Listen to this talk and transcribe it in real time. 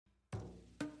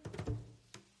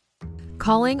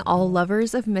Calling all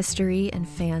lovers of mystery and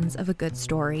fans of a good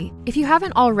story. If you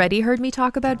haven't already heard me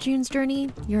talk about June's Journey,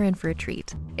 you're in for a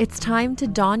treat. It's time to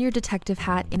don your detective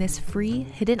hat in this free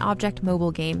hidden object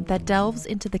mobile game that delves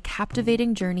into the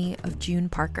captivating journey of June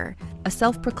Parker, a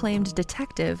self-proclaimed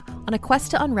detective on a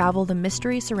quest to unravel the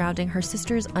mystery surrounding her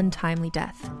sister's untimely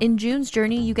death. In June's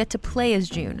Journey, you get to play as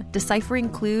June, deciphering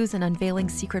clues and unveiling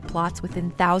secret plots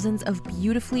within thousands of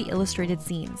beautifully illustrated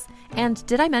scenes. And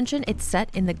did I mention it's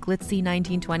set in the glitzy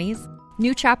 1920s?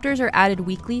 New chapters are added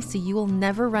weekly, so you will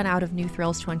never run out of new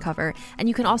thrills to uncover, and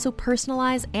you can also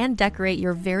personalize and decorate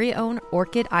your very own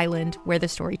Orchid Island where the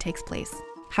story takes place.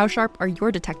 How sharp are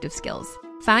your detective skills?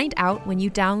 Find out when you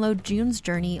download June's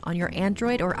Journey on your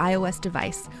Android or iOS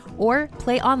device, or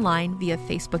play online via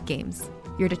Facebook Games.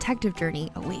 Your detective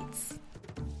journey awaits.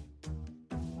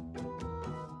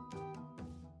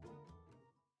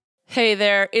 Hey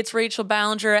there, it's Rachel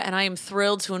Ballinger, and I am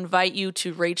thrilled to invite you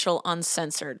to Rachel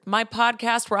Uncensored, my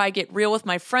podcast where I get real with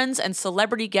my friends and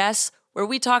celebrity guests, where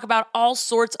we talk about all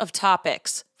sorts of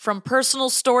topics. From personal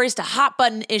stories to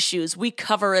hot-button issues, we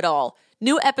cover it all.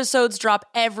 New episodes drop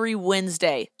every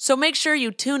Wednesday, so make sure you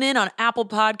tune in on Apple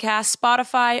Podcasts,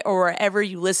 Spotify, or wherever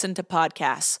you listen to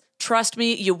podcasts. Trust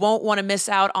me, you won't want to miss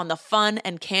out on the fun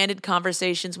and candid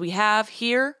conversations we have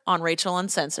here on Rachel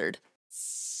Uncensored.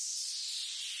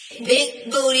 Big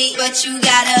booty, but you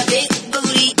got a big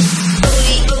booty.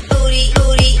 Booty, booty,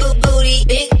 booty, booty,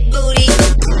 big booty.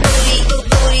 Booty,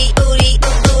 booty, booty,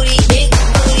 booty, big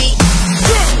booty.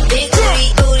 Big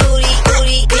booty, booty,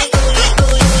 booty, big booty,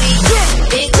 booty.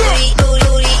 Big booty,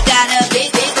 booty, got a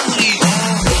big booty.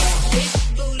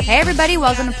 Hey everybody,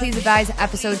 welcome to Please Advise,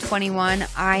 episode 21.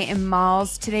 I am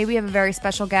Malls. Today we have a very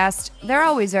special guest. They're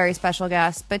always very special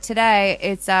guests, but today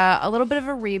it's a little bit of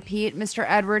a repeat. Mr.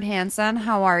 Edward Hanson,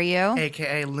 how are you?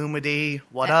 AKA Luma D,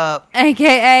 what up?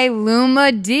 AKA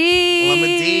Luma D. Luma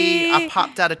D, I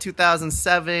popped out of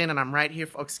 2007 and I'm right here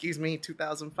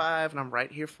 2005 and I'm right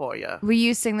here for you. Will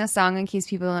you sing the song in case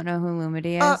people don't know who Luma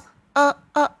D is?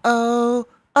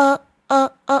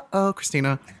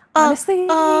 Christina. Honestly, if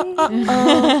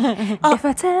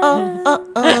I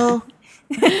tell.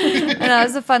 That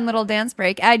was a fun little dance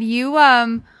break. Ed, you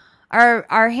are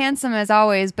handsome as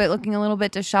always, but looking a little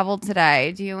bit disheveled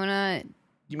today. Do you want to?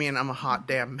 You mean I'm a hot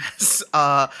damn mess?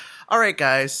 All right,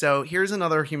 guys. So here's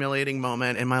another humiliating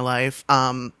moment in my life.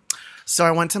 So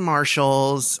I went to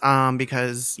Marshall's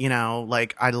because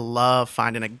I love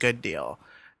finding a good deal.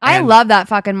 I love that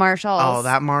fucking Marshalls. Oh,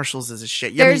 that Marshalls is a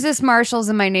shit. There's this Marshalls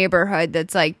in my neighborhood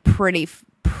that's like pretty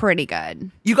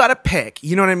good. You got to pick.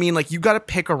 You know what I mean? Like you got to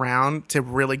pick around to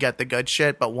really get the good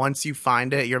shit. But once you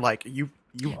find it, you're like you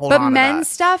hold on to that. But men's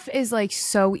stuff is like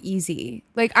so easy.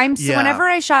 Like whenever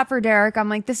I shop for Derek, I'm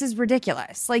like, this is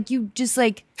ridiculous. Like you just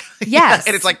like yes,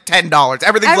 and it's like $10.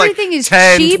 Everything is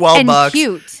 10, cheap 12 and bucks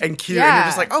cute. and cute. Yeah. And you're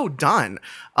just like, oh, done.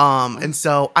 And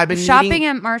so I've been shopping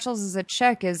at Marshall's as a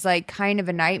chick is like kind of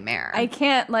a nightmare. I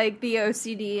can't the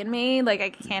OCD in me. Like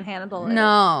I can't handle it.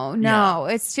 No,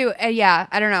 it's too. I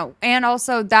don't know. And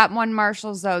also that one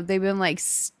Marshall's though, they've been like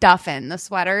stuffing the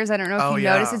sweaters. I don't know if you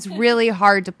noticed. It's really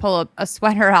hard to pull a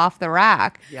sweater off the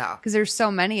rack. Yeah, because there's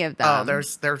so many of them. Oh,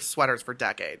 there's sweaters for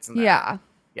decades. Yeah.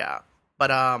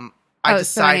 But I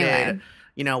decided,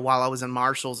 while I was in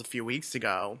Marshall's a few weeks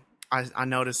ago, I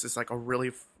noticed this like a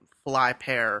really fly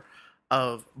pair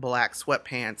of black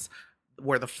sweatpants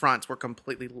where the fronts were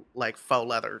completely like faux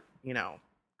leather,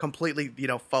 completely,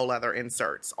 faux leather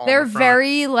inserts. They're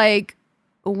very like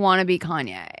wannabe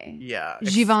Kanye. Yeah.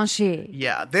 Givenchy.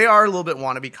 Yeah. They are a little bit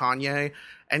wannabe Kanye.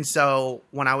 And so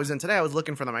when I was in today, I was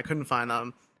looking for them. I couldn't find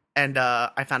them. And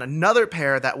I found another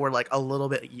pair that were like a little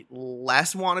bit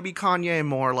less wannabe Kanye and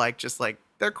more like just like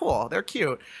they're cool. They're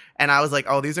cute. And I was like,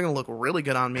 oh, these are going to look really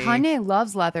good on me. Kanye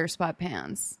loves leather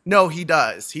sweatpants. No, he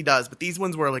does. He does. But these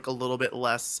ones were like a little bit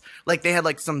less. Like they had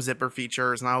like some zipper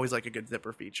features. And I always like a good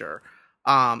zipper feature.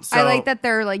 So I like that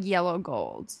they're like yellow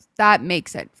gold. That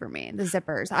makes it for me. The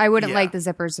zippers. I wouldn't like the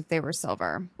zippers if they were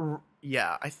silver.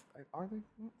 Yeah. Are they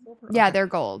silver? Yeah, okay. They're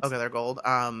gold. Okay, they're gold.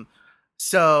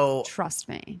 So trust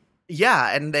me.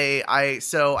 Yeah. And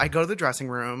so I go to the dressing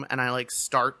room and I like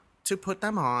start to put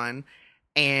them on.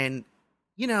 And,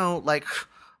 like,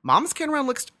 Mom's Skin Run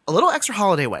looks a little extra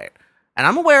holiday weight. And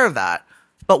I'm aware of that.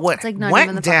 But what it's like not went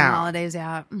even the down, holidays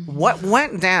yet. What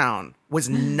went down was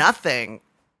nothing.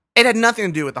 It had nothing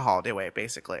to do with the holiday weight,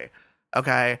 basically.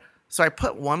 Okay? So I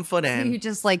put one foot in. You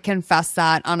just like confess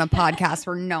that on a podcast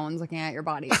where no one's looking at your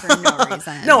body for no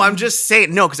reason. No, I'm just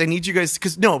saying because I need you guys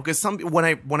because some when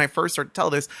I first start to tell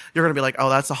this, you're gonna be like, oh,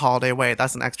 that's a holiday weight,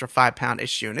 that's an extra 5-pound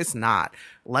issue, and it's not.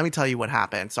 Let me tell you what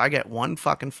happened. So I get one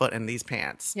fucking foot in these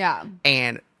pants. Yeah.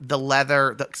 And the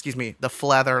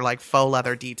fleather, like faux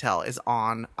leather detail is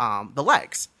on the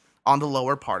legs, on the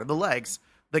lower part of the legs,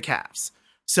 the calves.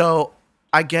 So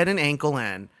I get an ankle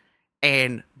in,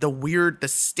 and the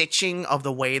stitching of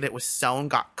the way that it was sewn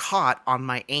got caught on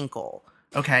my ankle.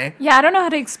 Okay. Yeah, I don't know how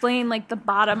to explain like the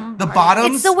bottom. The part.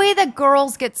 bottoms. It's the way that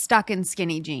girls get stuck in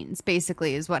skinny jeans,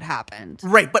 basically, is what happened.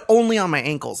 Right, but only on my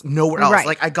ankles, nowhere else. Right.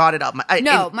 Like I got it up.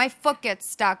 My foot gets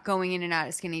stuck going in and out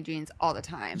of skinny jeans all the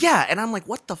time. Yeah, and I'm like,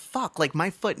 what the fuck? Like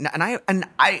my foot, and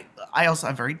I also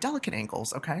have very delicate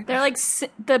ankles. Okay. They're like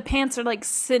the pants are like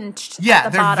cinched. Yeah, at the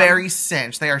they're bottom. very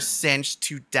cinched. They are cinched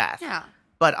to death. Yeah.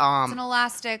 But It's an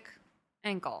elastic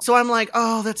ankle. So I'm like,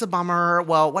 oh, that's a bummer.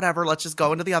 Well, whatever. Let's just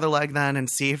go into the other leg then and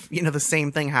see if, the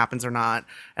same thing happens or not.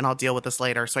 And I'll deal with this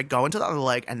later. So I go into the other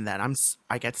leg and then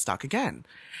I get stuck again.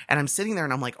 And I'm sitting there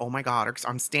and I'm like, oh my God, or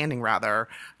I'm standing rather,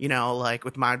 like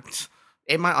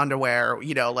in my underwear,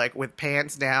 like with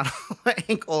pants down,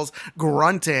 ankles,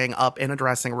 grunting up in a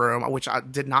dressing room, which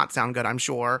did not sound good, I'm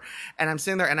sure. And I'm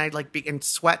sitting there and and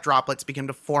sweat droplets begin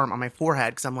to form on my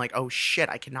forehead because I'm like, oh shit,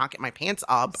 I cannot get my pants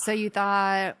up. So you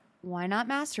thought, why not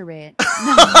masturbate?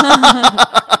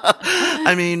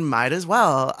 I mean, might as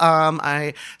well.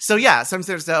 So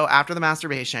after the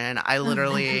masturbation, I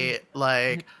literally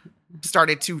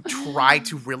started to try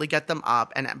to really get them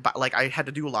up, but I had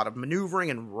to do a lot of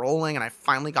maneuvering and rolling, and I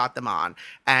finally got them on.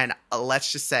 And let's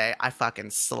just say I fucking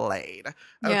slayed.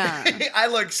 Okay? Yeah. I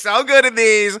look so good in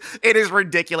these. It is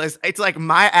ridiculous. It's like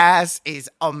my ass is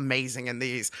amazing in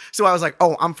these. So I was like,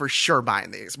 oh, I'm for sure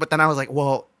buying these. But then I was like,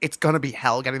 well, it's going to be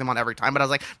hell getting them on every time. But I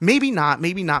was like, maybe not.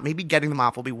 Maybe getting them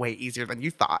off will be way easier than you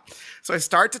thought. So I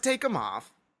start to take them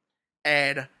off,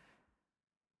 and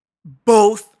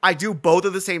I do both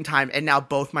at the same time, and now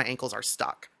both my ankles are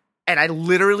stuck. And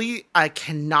I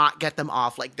cannot get them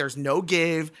off. Like, there's no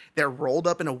give. They're rolled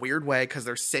up in a weird way because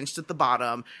they're cinched at the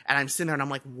bottom. And I'm sitting there and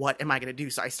I'm like, what am I going to do?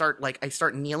 So I start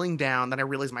kneeling down. Then I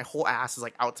realize my whole ass is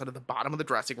outside of the bottom of the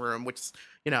dressing room, which is,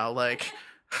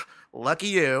 lucky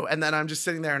you. And then I'm just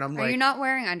sitting there and I'm Are like, you not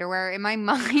wearing underwear? In my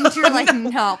mind, you're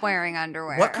not wearing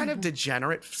underwear. what kind of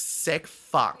degenerate, sick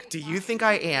fuck do you think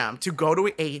I am to go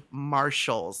to a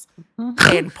Marshall's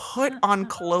and put on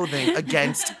clothing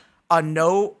against a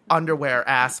no underwear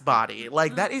ass body?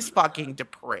 Like, that is fucking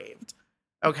depraved.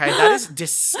 Okay, that is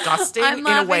disgusting I'm in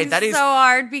a way. laughing That is so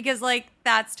hard because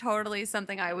that's totally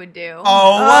something I would do.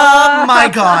 Oh my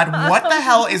God, what the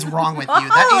hell is wrong with you?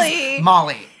 That is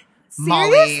Molly.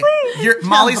 Seriously?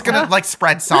 Molly's gonna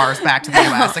spread SARS back to the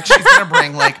US. She's gonna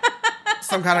bring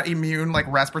some kind of immune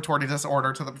respiratory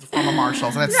disorder from a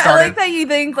Marshalls, and it started. I like that you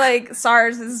think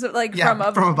SARS is from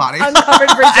a body uncovered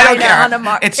vagina on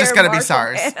a It's just gonna be Marshall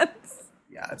SARS. pants.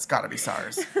 Yeah, it's gotta be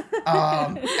SARS.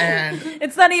 And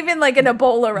it's not even an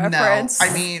Ebola reference. No,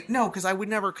 I mean no, because I would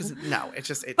never. Because no, it's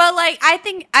just. But I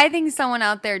think someone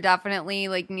out there definitely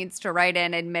needs to write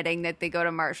in admitting that they go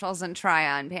to Marshalls and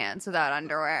try on pants without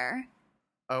underwear.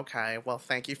 Okay, well,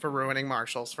 thank you for ruining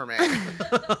Marshalls for me. Thanks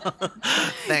for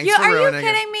ruining it. Are you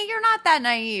kidding me? You're not that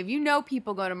naive. You know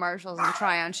people go to Marshalls and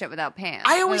try on shit without pants.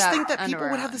 I always think that people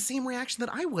would have the same reaction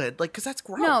that I would, because that's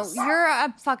gross. No, you're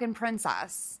a fucking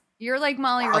princess. You're like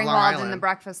Molly Ringwald in The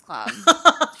Breakfast Club.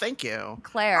 Thank you.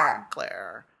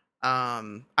 Claire.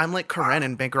 I'm like Corinne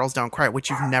in Big Girls Don't Cry, which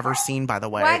you've never seen, by the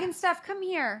way. Wagon Steph, come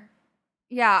here.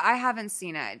 Yeah, I haven't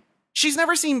seen it. She's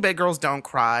never seen Big Girls Don't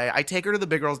Cry. I take her to the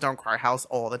Big Girls Don't Cry house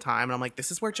all the time, and I'm like,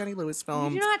 this is where Jenny Lewis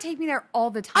filmed. You do not take me there all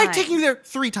the time. I take you there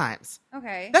 3 times.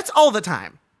 Okay. That's all the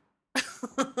time.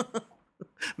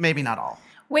 Maybe not all.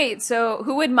 Wait, so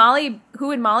who would Molly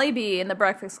be in The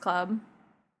Breakfast Club?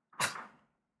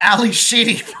 Ali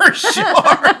Sheedy for sure.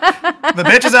 The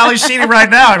bitch is Ali Sheedy right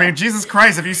now. I mean, Jesus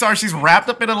Christ! If you saw her, she's wrapped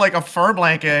up in a fur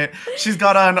blanket. She's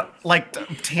got on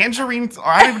tangerines. Or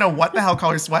I don't even know what the hell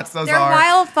color sweats those They're are.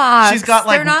 Wild Fox. She's got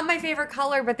They're not my favorite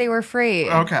color, but they were free.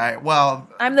 Okay, well,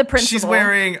 I'm the principal. She's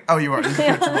wearing. Oh, you are the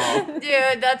principal.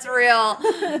 Dude, that's real.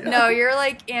 Yeah. No, you're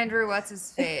like Andrew. What's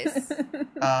his face?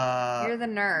 You're the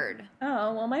nerd.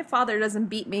 Oh well, my father doesn't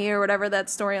beat me or whatever that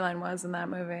storyline was in that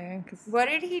movie. What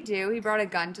did he do? He brought a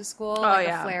gun to school, a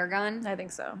flare gun. I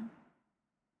think so.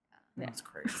 That's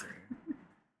crazy.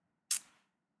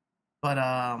 But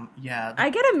yeah. I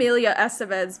get Amelia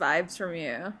Estevez vibes from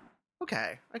you.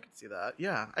 Okay, I could see that.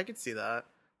 Yeah, I could see that.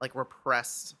 like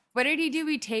repressed. What did he do?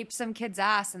 He taped some kid's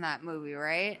ass in that movie,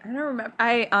 right? I don't remember.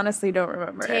 I honestly don't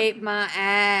remember. Tape my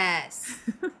ass.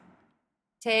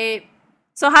 Tape.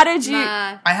 So how did you?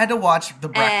 my... I had to watch The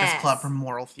Breakfast Ass. Club for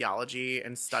moral theology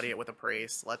and study it with a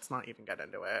priest. Let's not even get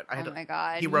into it. I had Oh my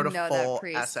god! He wrote you a know full that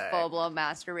priest essay. full blown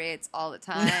masturbates all the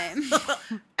time.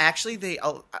 Actually, they.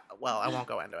 Oh, well, I won't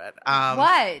go into it.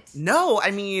 What? No,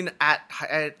 I mean at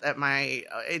my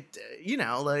it. You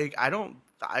know, like I don't.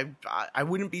 I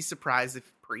wouldn't be surprised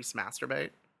if priests masturbate.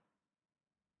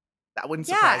 That wouldn't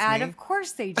surprise Yeah, me. and of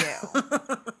course they do.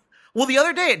 Well, the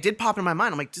other day it did pop in my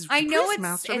mind. I'm like, does I know priests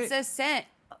masturbate? it's a sin.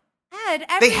 Ed, They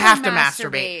everyone have to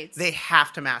masturbates. masturbate. They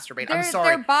have to masturbate. I'm Their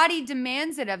sorry. body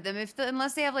demands it of them.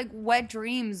 Unless they have like wet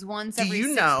dreams once Do every you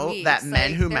 6 know weeks. that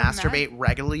men like, who they're masturbate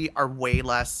regularly are way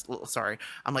less? Sorry,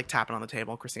 I'm like tapping on the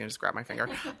table. Christina just grabbed my finger.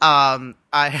 I'm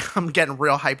getting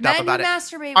real hyped Men up about who it.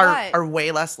 masturbate Are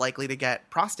way less likely to get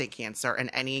prostate cancer and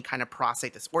any kind of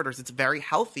prostate disorders. It's very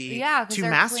healthy Yeah, 'cause to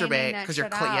they're masturbate cleaning that because you're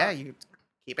shit clean. Yeah, out. you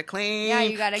keep it clean. Yeah,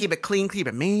 you gotta- keep it clean, keep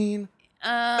it mean.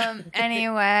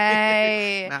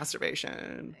 Anyway.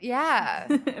 Masturbation. Yeah.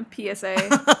 PSA.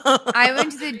 I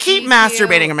went to the Keep GQ,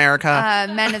 masturbating, America.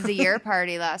 Men of the Year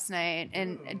party last night,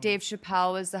 and Dave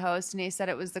Chappelle was the host, and he said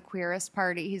it was the queerest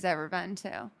party he's ever been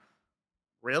to.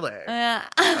 Really? Yeah.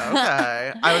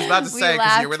 Okay. I was about to We say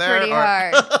because you were laughed there. pretty or-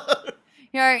 hard.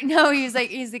 Yeah, no, he's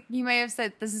like, you may have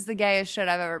said this is the gayest shit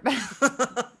I've ever been.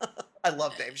 I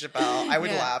love Dave Chappelle. I would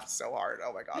Yeah. laugh so hard.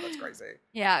 Oh my god, that's crazy.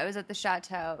 Yeah, it was at the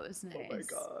Chateau. It was nice. Oh my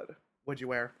god. What'd you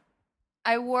wear?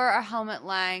 I wore a Helmut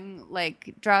Lang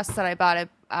like dress that I bought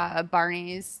at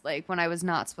Barney's like when I was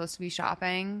not supposed to be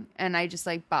shopping, and I just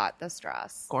like bought this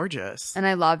dress Gorgeous. and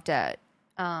I loved it.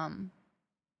 And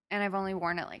I've only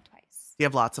worn it like twice. Do you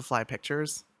have lots of fly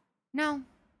pictures? No,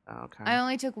 Oh, okay. I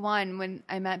only took one when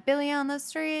I met Billy on the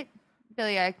street.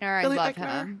 Billy Eichner, Billy I love Eichner?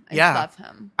 him. I Yeah. love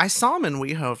him. I saw him in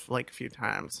WeHo like a few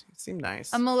times. He seemed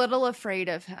nice. I'm a little afraid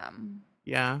of him.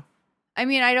 Yeah. I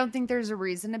mean, I don't think there's a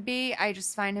reason to be. I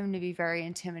just find him to be very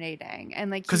intimidating, and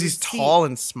like Because he he's would see- tall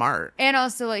and smart. and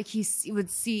also like he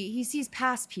sees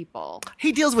past people.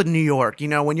 He deals with New York. You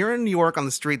know, when you're in New York on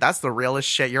the street, that's the realest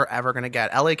shit you're ever going to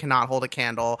get. LA cannot hold a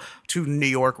candle to New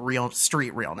York real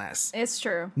street realness. It's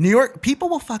true. New York, people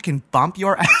will fucking bump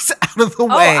your ass out of the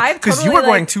way I've because you totally, were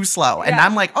going like- too slow. And Yeah.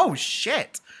 I'm like, oh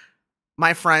shit.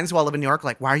 My friends who all live in New York are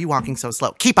like, why are you walking so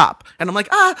slow? Keep up. And I'm like,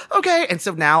 okay. And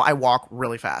so now I walk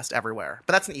really fast everywhere.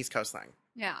 But that's an East Coast thing.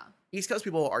 Yeah. East Coast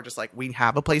people are just like, we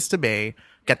have a place to be.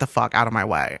 Get the fuck out of my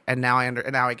way. And now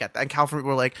I get that. And California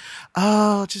people are like,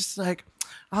 oh, just like,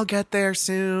 I'll get there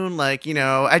soon. Like, you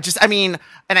know,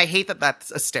 and I hate that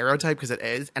that's a stereotype because it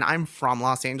is. And I'm from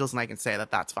Los Angeles and I can say that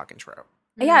that's fucking true.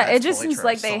 Yeah, That's it just totally seems true.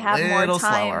 like they So have more little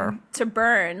time slower. to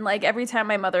burn. Like every time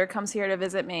my mother comes here to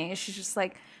visit me, she's just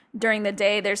like, during the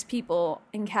day, there's people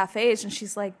in cafes, and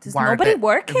she's like, "Does Why aren't nobody they-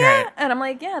 work here?" Right. And I'm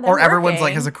like, "Yeah, they're Or everyone's like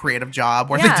working." has a creative job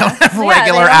where Yeah. they don't have Yeah,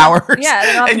 regular they don't- hours. yeah,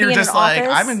 they don't have to and you're be in just an like,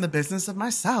 office. I'm in the business of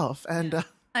myself. And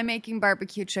I'm making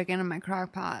barbecue chicken in my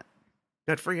crock pot.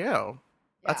 good for you.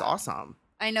 That's Yeah. awesome.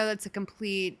 I know that's a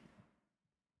complete,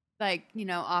 like, you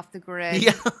know, off the grid.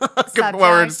 Yeah. Subject. What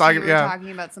we're just talking, You were yeah.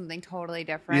 talking about something totally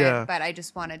different. Yeah. But I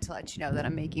just wanted to let you know that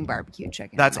I'm making barbecue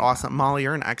chicken. That's in my awesome. Molly,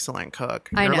 you're an excellent cook.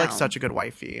 I You're like know. such a good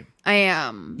wifey. crock pot. I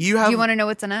am. You have- Do you want to know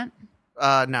what's in it?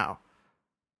 No.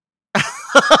 I'm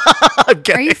Are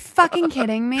kidding. you fucking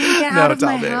kidding me? Get No, out of tell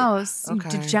my me. house, you Okay.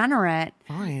 degenerate.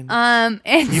 Fine.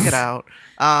 It's, You get out.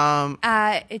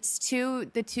 It's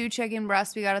the two chicken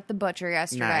breasts we got at the butcher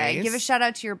yesterday. Nice. Give a shout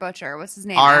out to your butcher. What's his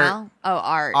name? Art. Al? Oh,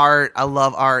 Art. Art. I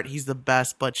love Art. He's the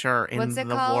best butcher in What's the it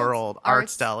called? world. Art's-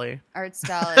 Art's Deli. Art's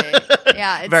Deli.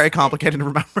 Yeah, it's Very complicated to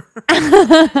remember.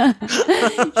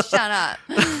 Shut up.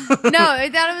 No, I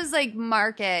thought it was like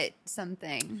market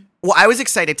something. Well, I was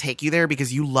excited to take you there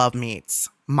because you love meats.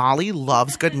 Molly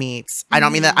loves good meats. I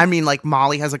don't mean that. I mean, like,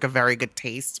 Molly has like a very good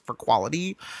taste for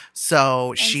quality.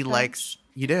 So she Coach. likes,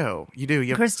 you do.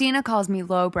 You Christina calls me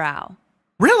lowbrow.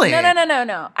 really?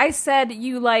 No. I said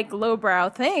you like lowbrow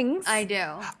things. I do.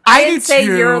 I do didn't say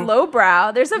too. you're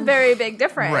lowbrow. There's a very big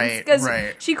difference. Right, Because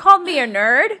right. she called me a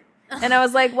nerd, and I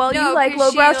was like, well, No, you like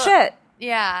 'cause lowbrow she- shit.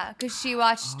 Yeah, because she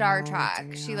watched Star Oh, Trek.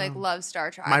 She like loves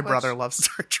Star Trek. My which- brother loves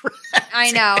Star Trek.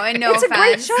 I know, and no It's a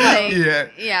great offense. show. like, Yeah.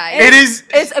 yeah. It is.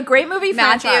 It's a great movie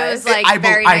Matthew franchise. is like I-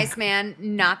 very I- nice man,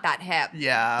 not that hip.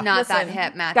 Yeah. Not that Listen,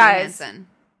 hip, Matthew guys. Hansen.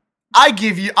 I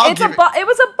give you. I'll It give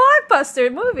was a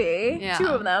blockbuster movie. Yeah. 2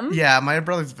 of them. Yeah, my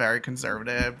brother's very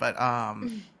conservative, but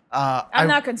I'm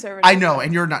not conservative. I know,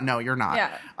 and you're not. No, you're not.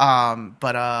 Yeah.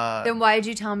 But Then why did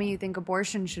you tell me you think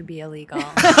abortion should be illegal?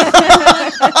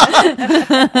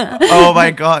 oh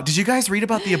my god, did you guys read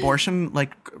about the abortion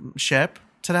ship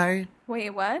today? Wait,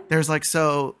 what? There's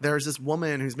this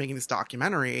woman who's making this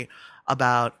documentary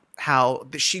about how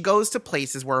she goes to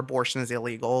places where abortion is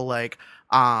illegal,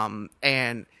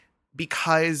 and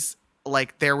because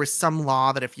there was some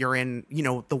law that if you're in,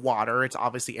 the water, it's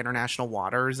obviously international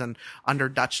waters, and under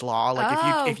Dutch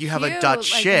law, if you have a Dutch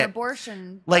ship, an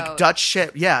abortion boat. Dutch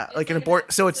ship, yeah,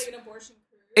 so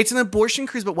it's an abortion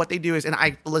cruise. But what they do is, and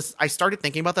I started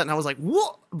thinking about that, and I was like,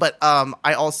 whoa, but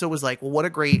I also was like, well, what a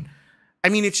great. I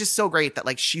mean, it's just so great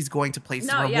that she's going to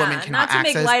places where women cannot access. Not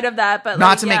to make light of that, but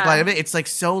not to make light of it.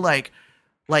 It's so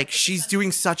she's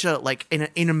doing such a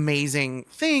an amazing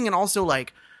thing, and also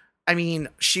I mean,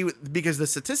 because the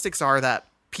statistics are that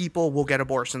people will get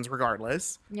abortions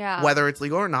regardless, whether it's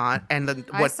legal or not. And then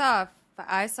I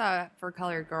saw For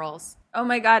Colored Girls. Oh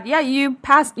my god, yeah, you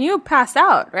passed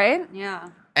out, right? Yeah.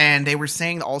 And they were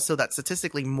saying also that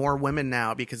statistically more women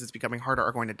now, because it's becoming harder,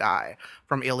 are going to die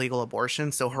from illegal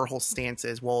abortion. So her whole stance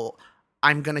is, well,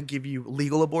 I'm going to give you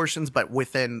legal abortions, but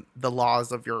within the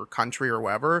laws of your country or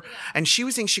wherever. And she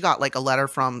was saying she got a letter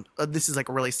from, this is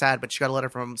really sad, but she got a letter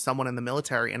from someone in the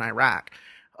military in Iraq,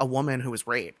 a woman who was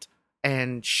raped.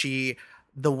 And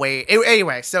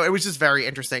anyway, so it was just very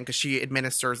interesting because she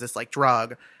administers this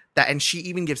drug and she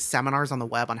even gives seminars on the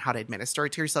web on how to administer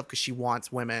it to yourself because she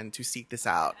wants women to seek this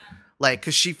out.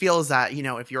 Because she feels that,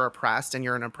 if you're oppressed and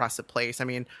you're in an oppressive place, I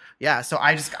mean, yeah. So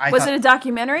was it a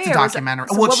documentary? It's a documentary.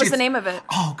 What was the name of it?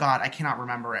 Oh God, I cannot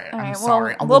remember it. I'm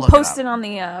sorry. We'll post it on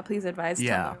the Please Advise.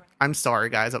 Yeah, I'm sorry,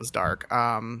 guys. That was dark.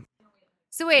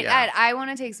 So wait, Ed, I want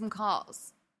to take some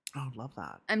calls. Oh, love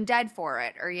that. I'm dead for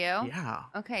it. Are you? Yeah.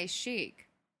 Okay, chic.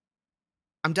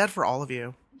 I'm dead for all of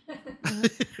you.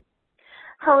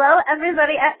 Hello,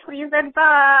 everybody at Please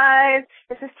Advise.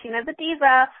 This is Tina the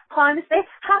Diva calling to say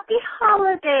happy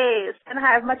holidays. And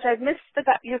how much I've missed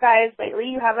you guys lately.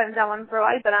 You haven't done one for a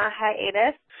while. You've been on a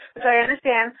hiatus, which I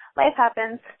understand. Life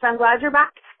happens. So I'm glad you're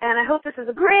back. And I hope this is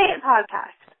a great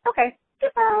podcast. Okay,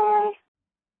 goodbye.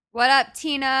 What up,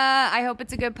 Tina? I hope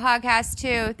it's a good podcast,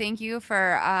 too. Thank you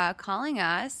for calling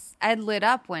us. Ed lit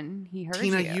up when he heard you.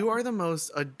 Tina, you are the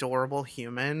most adorable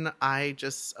human. I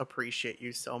just appreciate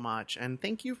you so much. And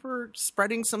thank you for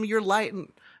spreading some of your light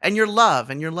and your love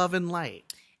and light.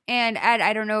 And Ed,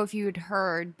 I don't know if you had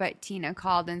heard, but Tina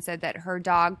called and said that her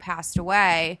dog passed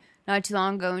away not too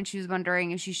long ago, and she was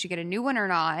wondering if she should get a new one or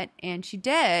not. And she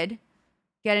did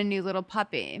get a new little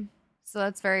puppy. So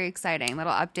that's very exciting.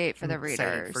 Little update for the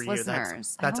readers, for you.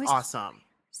 Listeners. That's awesome.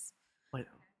 Wait.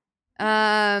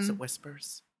 Is it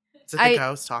whispers? Is it the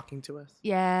ghost talking to us?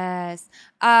 Yes.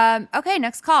 Okay,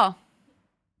 next call.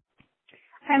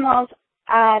 Hi, Malls.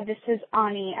 This is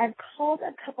Ani. I've called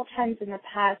a couple times in the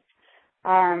past.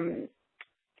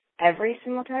 Every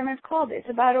single time I've called, it's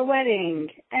about a wedding.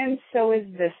 And so is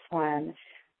this one.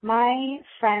 My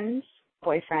friend's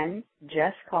boyfriend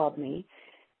just called me,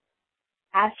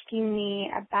 asking me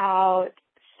about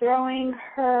throwing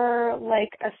her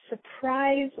a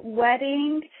surprise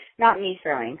wedding. Not me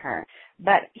throwing her,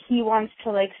 but he wants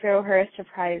to throw her a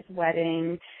surprise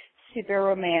wedding, super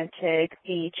romantic,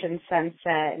 beach and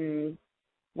sunset and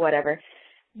whatever.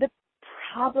 The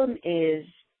problem is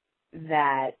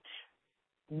that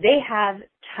they have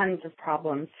tons of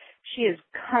problems. She is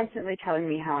constantly telling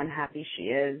me how unhappy she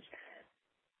is.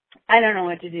 I don't know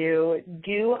what to do.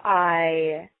 Do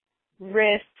I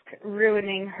risk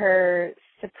ruining her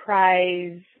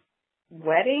surprise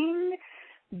wedding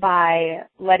by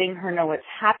letting her know what's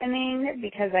happening?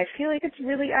 Because I feel like it's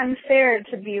really unfair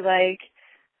to be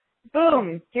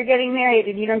boom, you're getting married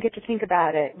and you don't get to think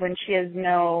about it when she has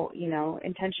no,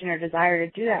 intention or desire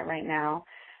to do that right now.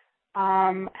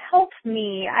 Help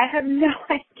me. I have no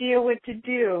idea what to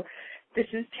do. This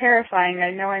is terrifying.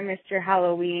 I know I missed your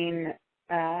Halloween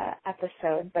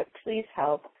episode, but please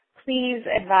help. Please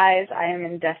advise. I am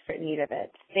in desperate need of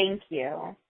it. Thank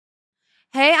you.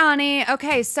 Hey, Ani.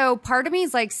 Okay, so part of me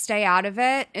is stay out of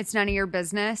it. It's none of your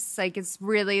business. It's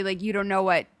really you don't know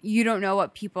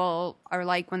what people are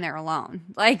like when they're alone.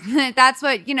 That's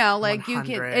what, you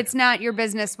can, it's not your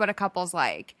business what a couple's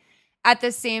like. At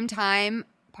the same time,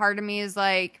 part of me is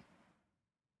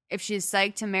if she's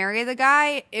psyched to marry the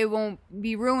guy, it won't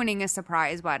be ruining a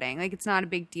surprise wedding. It's not a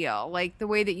big deal. The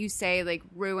way that you say,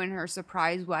 ruin her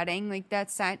surprise wedding,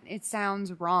 it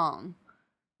sounds wrong.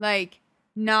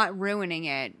 Not ruining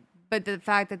it, but the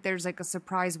fact that there's a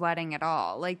surprise wedding at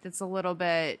all, that's a little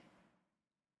bit.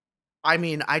 I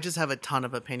mean, I just have a ton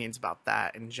of opinions about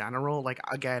that in general.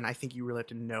 Again, I think you really have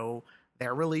to know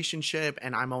their relationship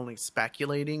and I'm only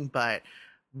speculating, but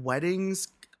weddings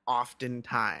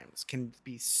oftentimes can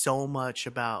be so much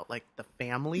about like the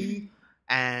family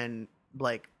and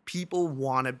like people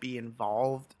want to be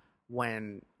involved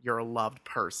when you're a loved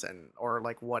person or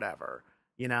like whatever,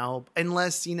 you know,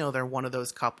 unless, you know, they're one of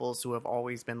those couples who have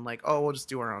always been like, oh, we'll just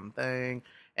do our own thing.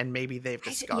 And maybe they've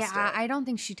discussed it. I don't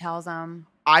think she tells them.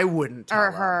 I wouldn't tell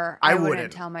or her. I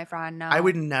wouldn't tell my friend. No, I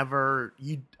would never.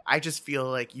 I just feel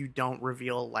like you don't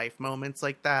reveal life moments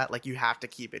like that. Like you have to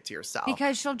keep it to yourself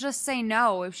because she'll just say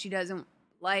no if she doesn't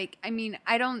like. I mean,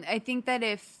 I think that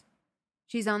if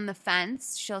she's on the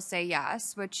fence, she'll say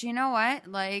yes. Which you know what,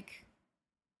 like,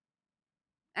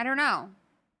 I don't know.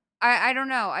 I don't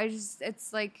know.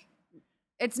 It's like.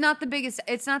 It's not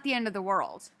the end of the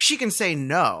world. She can say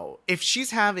no. If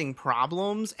she's having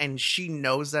problems and she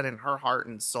knows that in her heart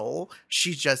and soul,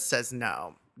 she just says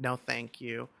no. No, thank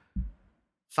you.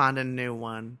 Find a new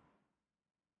one.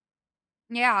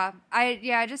 Yeah.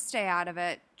 Just stay out of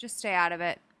it. Just stay out of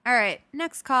it. All right.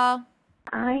 Next call.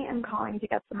 I am calling to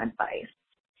get some advice.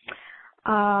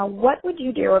 What would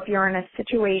you do if you're in a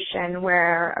situation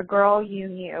where a girl you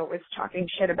knew was talking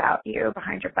shit about you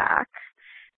behind your back?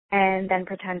 And then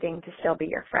pretending to still be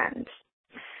your friend?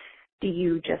 Do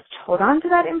you just hold on to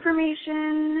that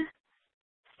information,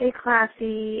 stay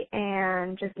classy,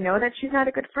 and just know that she's not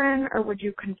a good friend, or would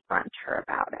you confront her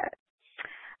about it?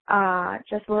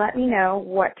 Just let me know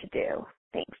what to do.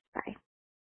 Thanks. Bye.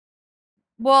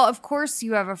 Well, of course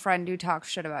you have a friend who talks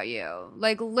shit about you.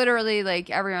 Like, literally, like,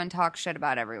 everyone talks shit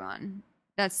about everyone.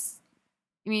 I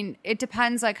mean, it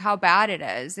depends, like, how bad it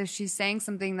is. If she's saying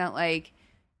something that, like,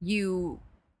 you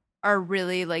are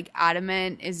really like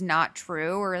adamant is not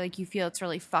true, or like you feel it's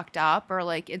really fucked up, or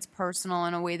like it's personal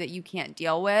in a way that you can't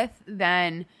deal with,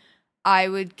 then I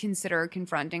would consider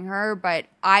confronting her. But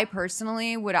I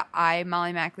personally, Molly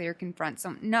McAleer, confront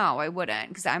no, I wouldn't,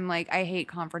 because I'm like, I hate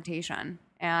confrontation,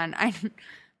 and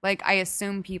I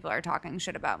assume people are talking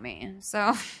shit about me.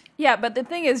 So yeah, but the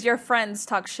thing is, your friends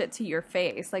talk shit to your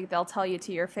face. Like they'll tell you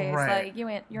to your face, like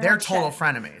you're they're total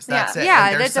frenemies. That's it.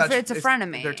 Yeah, it's a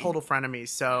frenemy. They're total frenemies.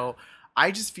 So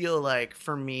I just feel like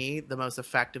for me, the most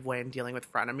effective way in dealing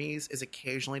with frenemies is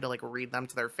occasionally to like read them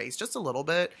to their face just a little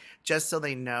bit, just so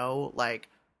they know like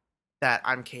that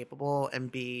I'm capable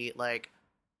and be like,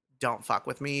 don't fuck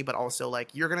with me, but also like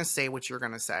you're gonna say what you're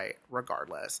gonna say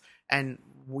regardless, and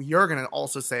you're gonna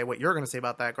also say what you're gonna say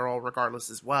about that girl regardless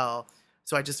as well.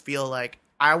 So I just feel like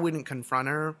I wouldn't confront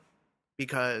her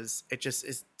because it just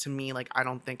is, to me, like I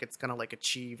don't think it's gonna like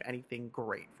achieve anything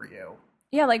great for you.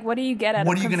 Yeah, like what do you get out of it?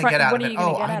 What are you going to get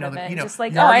out of it? Just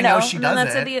like, I know she and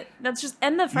does then it. that's just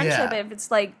end the friendship if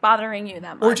it's like bothering you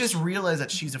that much. Or just realize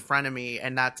that she's a frenemy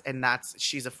and that's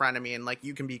she's a frenemy, and like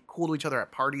you can be cool to each other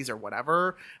at parties or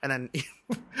whatever, and then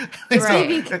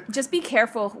just be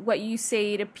careful what you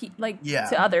say to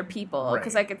to other people,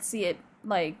 because I could see it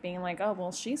like being like, oh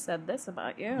well, she said this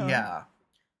about you. Yeah.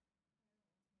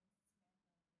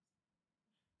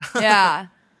 Yeah.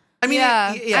 I mean,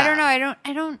 yeah. I don't know.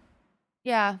 I don't.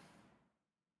 Yeah.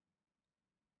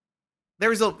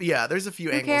 There's a few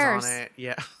Who angles cares? on it.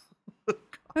 Yeah.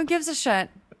 Who gives a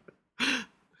shit?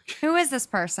 Who is this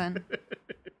person?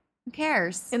 Who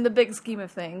cares? In the big scheme of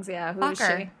things, yeah. Who is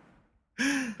she?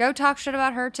 Go talk shit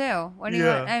about her too. What do you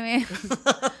want? I mean,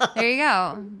 there you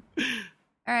go.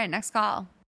 All right, next call.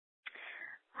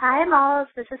 Hi, Malls.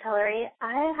 This is Hillary.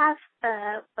 I have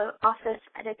an office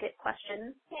etiquette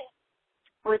question,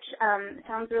 which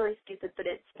sounds really stupid, but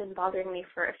it's been bothering me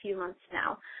for a few months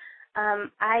now.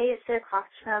 I sit across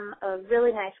from a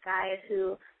really nice guy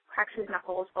who cracks his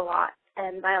knuckles a lot,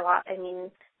 and by a lot, I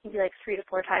mean maybe like 3 to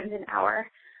 4 times an hour.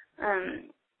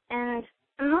 And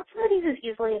I'm not somebody who's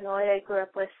easily annoyed. I grew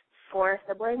up with 4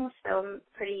 siblings, so I'm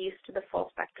pretty used to the full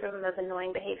spectrum of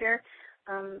annoying behavior.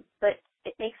 But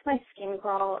it makes my skin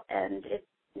crawl, and it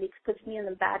puts me in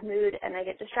a bad mood, and I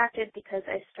get distracted because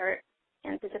I start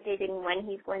anticipating when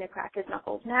he's going to crack his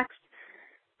knuckles next.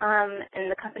 And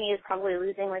the company is probably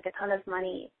losing like a ton of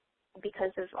money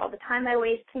because of all the time I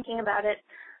waste thinking about it.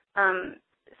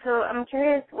 So I'm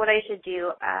curious what I should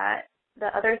do.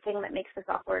 The other thing that makes this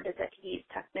awkward is that he's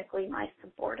technically my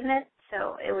subordinate,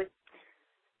 so it would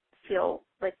feel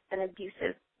like an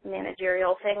abusive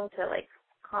managerial thing to like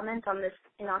comment on this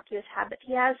innocuous habit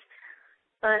he has.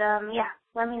 But yeah,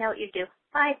 let me know what you do.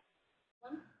 Bye.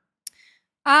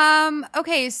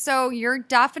 Okay, so you're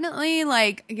definitely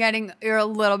like you're a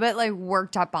little bit like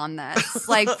worked up on this,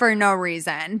 like for no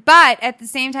reason. But at the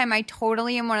same time, I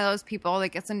totally am one of those people that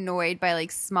gets annoyed by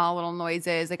like small little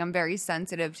noises. Like I'm very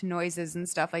sensitive to noises and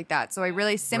stuff like that. So I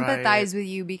really sympathize with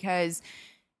you because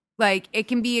like it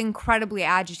can be incredibly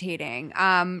agitating,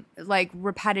 like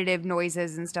repetitive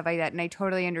noises and stuff like that. And I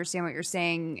totally understand what you're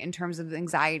saying in terms of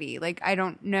anxiety. Like, I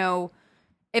don't know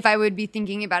if I would be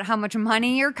thinking about how much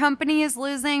money your company is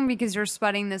losing because you're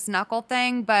sweating this knuckle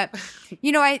thing. But,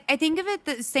 you know, I think of it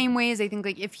the same way as I think,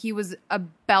 like, if he was a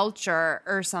belcher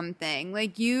or something,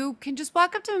 like, you can just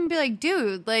walk up to him and be like,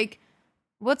 dude, like,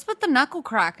 what's with the knuckle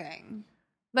cracking?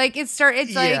 Like, it's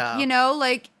like, you know,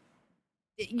 like,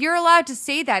 you're allowed to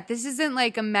say that. This isn't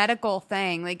like a medical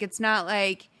thing. Like, it's not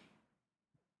like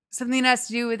something that has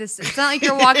to do with this. It's not like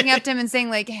you're walking up to him and saying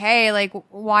like, hey, like,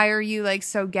 why are you like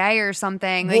so gay or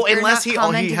something? Like, well, unless he has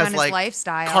on like his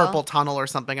lifestyle. carpal tunnel or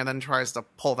something and then tries to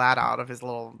pull that out of his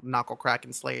little knuckle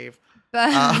cracking sleeve.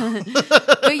 But,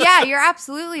 but yeah, you're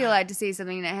absolutely allowed to say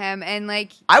something to him. And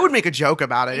like, I would make a joke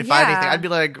about it if I had anything. I'd be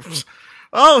like,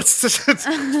 oh,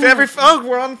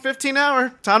 we're on 15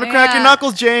 hour. Time to crack your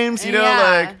knuckles, James. You know,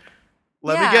 like,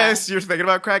 let me guess, you're thinking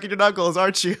about cracking your knuckles,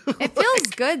 aren't you? It feels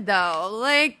good though.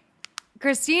 Like,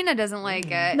 Christina doesn't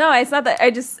like it. No, it's not that.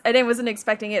 I wasn't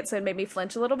expecting it, so it made me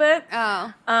flinch a little bit.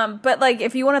 Oh. But like,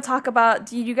 if you want to talk about,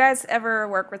 do you guys ever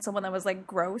work with someone that was like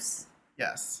gross?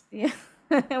 Yes. Yeah.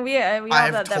 we all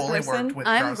I've totally worked with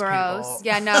I'm gross people.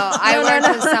 Yeah, no, I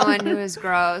worked with someone who was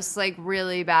gross, like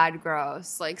really bad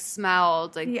gross, like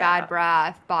smelled like bad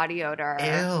breath, body odor.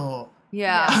 Ew.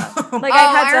 Yeah. Like,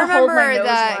 I remember hold my nose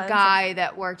that once. guy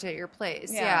that worked at your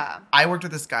place. Yeah. I worked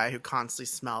with this guy who constantly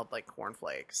smelled like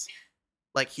cornflakes.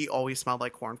 Like, he always smelled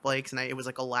like cornflakes, and it was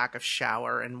like a lack of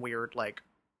shower and weird like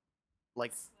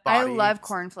body. I love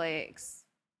cornflakes.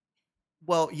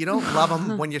 Well, you don't love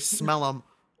them when you smell them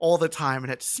all the time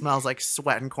and it smells like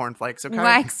sweat and cornflakes, okay?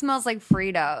 Wax smells like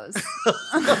Fritos.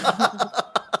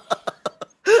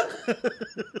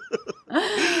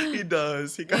 He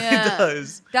does. He kind of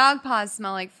does. Dog paws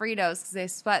smell like Fritos because they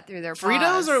sweat through their paws.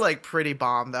 Fritos are like pretty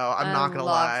bomb, though. I'm not gonna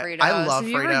lie. Fritos. I love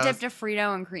Have Fritos. you ever dipped a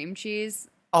Frito in cream cheese?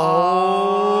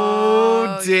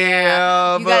 Oh,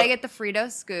 damn. You gotta get the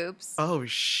Frito scoops. Oh,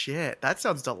 shit. That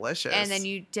sounds delicious. And then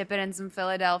you dip it in some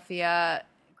Philadelphia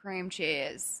cream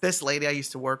cheese. This lady I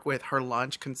used to work with, her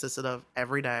lunch consisted of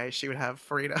every day she would have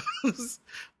Fritos,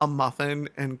 a muffin,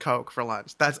 and Coke for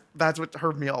lunch. That's what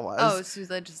her meal was. Oh,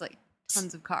 so just like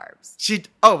tons of carbs.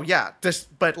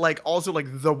 But like also like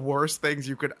the worst things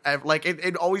you could ever, like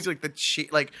it always like she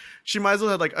might as well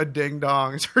have like a ding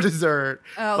dong as her dessert,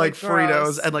 like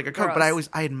Fritos and like a Coke. But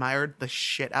I admired the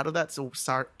shit out of that. So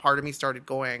part of me started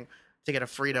going to get a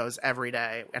Fritos every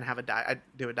day and have I'd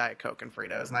do a Diet Coke and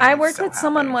Fritos. And I worked with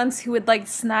someone once who would like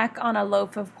snack on a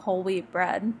loaf of whole wheat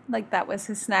bread. Like, that was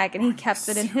his snack, and he kept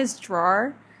it in his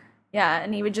drawer. Yeah,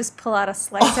 and he would just pull out a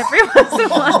slice every once in a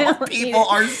while. People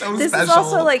are so this special. This is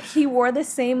also like, he wore the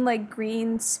same like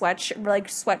green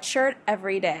sweatshirt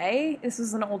every day. This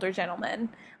was an older gentleman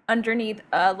underneath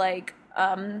a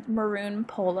maroon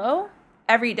polo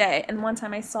every day. And one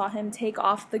time I saw him take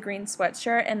off the green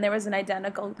sweatshirt, and there was an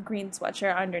identical green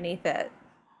sweatshirt underneath it.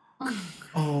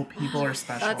 Oh, people are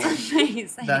special. That's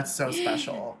amazing. That's so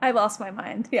special. I lost my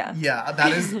mind. Yeah. Yeah,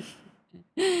 that is.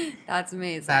 That's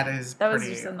amazing. That was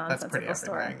just a nonsensical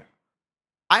story.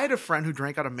 I had a friend who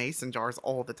drank out of mason jars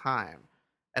all the time,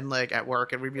 and like at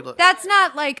work, and we'd be like, "That's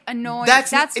not like annoying.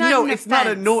 That's not no, an it's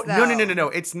offense, not no,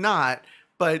 it's not."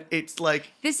 But it's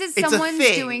like, this is it's someone's a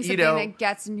thing, doing something that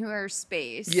gets into her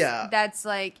space. Yeah, that's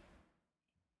like,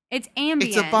 it's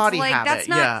ambient. It's a body like, habit. That's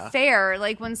not fair.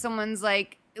 Like, when someone's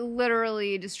like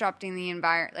literally disrupting the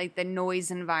environment, like the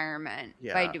noise environment,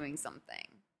 by doing something.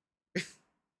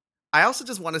 I also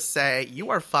just want to say,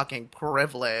 you are fucking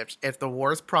privileged if the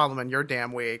worst problem in your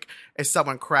damn week is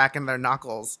someone cracking their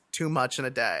knuckles too much in a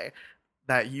day.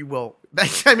 That you will.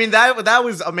 I mean, that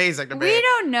was amazing to me. We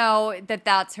don't know that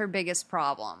that's her biggest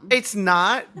problem. It's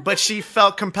not, but she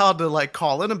felt compelled to like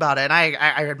call in about it, and I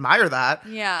admire that.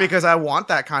 Yeah, because I want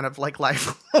that kind of like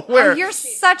life. Where you're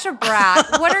such a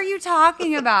brat. What are you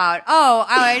talking about? Oh,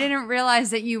 I didn't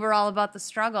realize that you were all about the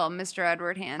struggle, Mr.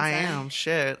 Edward Hansen. I am.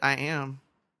 Shit, I am.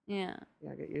 Yeah.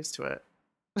 Yeah, get used to it.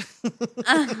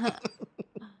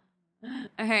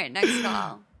 All right, next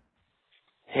call.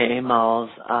 Hey, Malls.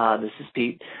 This is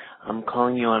Pete. I'm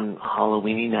calling you on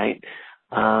Halloweeny night.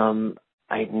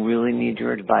 I really need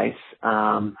your advice.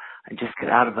 I just got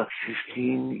out of a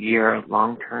 15-year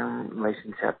long-term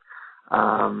relationship.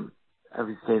 I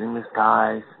was dating this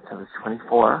guy since I was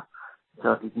 24.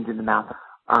 So if you can do the math,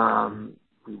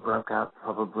 we broke up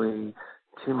probably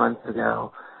 2 months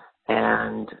ago.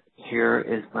 And here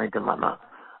is my dilemma.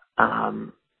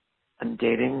 I'm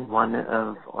dating one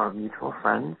of our mutual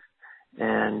friends,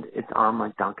 and it's on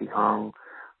like Donkey Kong.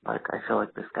 Like, I feel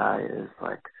like this guy is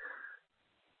like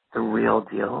the real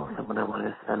deal, someone I want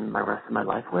to spend my rest of my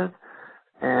life with.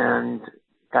 And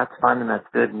that's fun and that's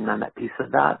good, and I'm at peace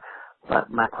with that. But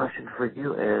my question for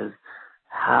you is,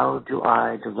 how do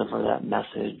I deliver that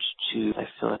message to, I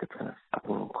feel like it's going to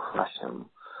fucking crush him.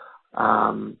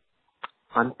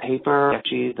 On paper,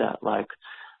 actually, that, like,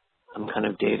 I'm kind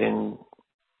of dating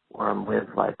or I'm with,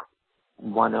 like,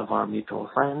 one of our mutual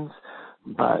friends,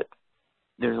 but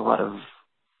there's a lot of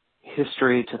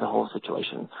history to the whole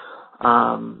situation.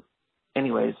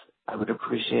 Anyways, I would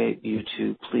appreciate you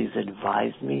to please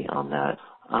advise me on that.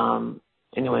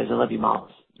 Anyways, I love you,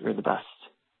 Miles. You're the best.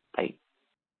 Bye.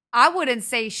 I wouldn't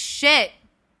say shit.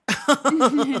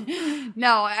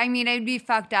 No, I mean, I'd be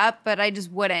fucked up, but I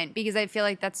just wouldn't, because I feel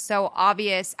like that's so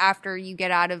obvious after you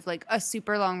get out of like a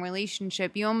super long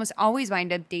relationship. You almost always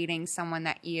wind up dating someone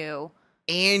that you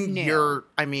and knew. you're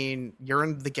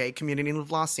in the gay community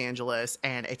of Los Angeles,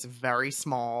 and it's very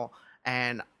small,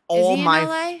 and all Is he my in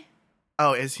LA?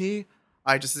 Oh, is he?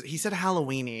 He said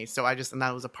Halloweeny, and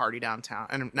that was a party downtown.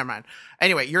 And never mind.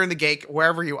 Anyway, you're in the gay,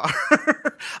 wherever you are.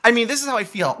 I mean, this is how I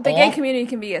feel. The gay community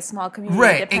can be a small community,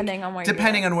 right, depending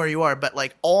on where you are. But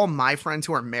like all my friends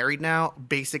who are married now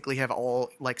basically have all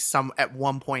like some at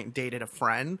one point dated a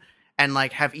friend and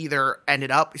like have either ended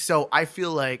up. So I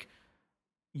feel like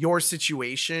your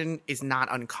situation is not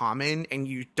uncommon, and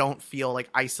you don't feel like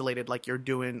isolated, like you're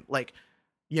doing like.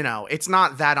 You know, it's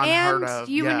not that unheard of.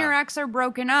 You and your ex are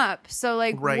broken up. So,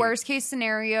 like, Right. worst case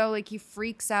scenario, like, he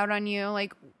freaks out on you.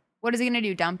 Like, what is he going to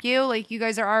do? Dump you? Like, you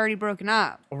guys are already broken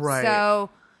up. Right. So,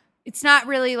 it's not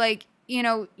really like, you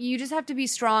know, you just have to be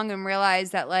strong and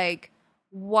realize that, like,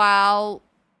 while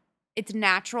it's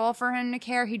natural for him to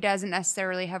care, he doesn't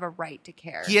necessarily have a right to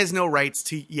care. He has no rights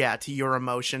to your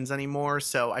emotions anymore.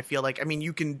 So I feel like, I mean,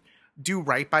 you can do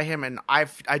right by him, and I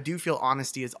do feel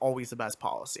honesty is always the best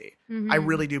policy. I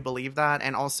really do believe that.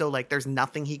 And also, like, there's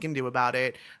nothing he can do about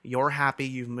it. You're happy,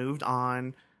 you've moved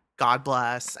on, God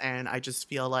bless, and I just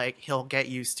feel like he'll get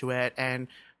used to it, and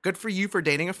good for you for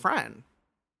dating a friend.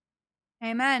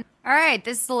 Amen. All right,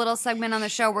 this is a little segment on the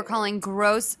show we're calling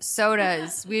Gross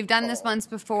Sodas. We've done this once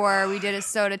before. We did a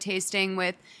soda tasting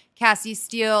with Cassie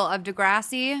Steele of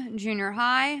Degrassi Junior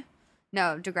High.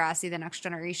 No, Degrassi, The Next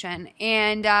Generation.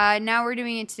 And now we're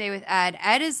doing it today with Ed.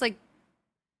 Ed is like,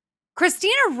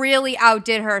 Christina really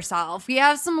outdid herself. We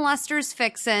have some Lester's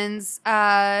Fixins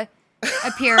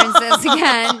appearances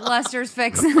again. Lester's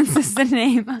Fixins is the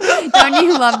name. Don't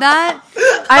you love that?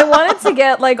 I wanted to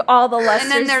get like all the Lesters.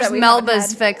 And then there's that we Melba's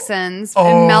had. Fixins. Oh,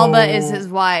 And Melba is his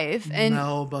wife. And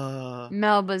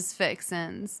Melba's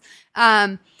Fixins.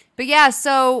 But yeah,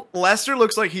 so Lester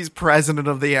looks like he's president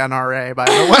of the NRA, by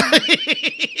the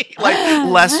way. Like,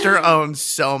 Lester owns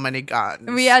so many guns.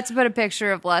 we had to put a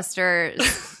picture of Lester's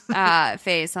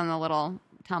face on the little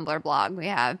Tumblr blog we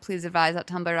have. Please advise at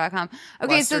tumblr.com.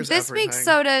 Okay, Lester's so this week's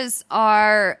everything. sodas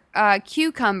are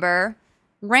cucumber,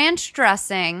 ranch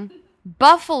dressing,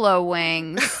 buffalo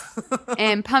wings,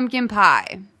 and pumpkin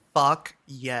pie. Fuck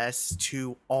yes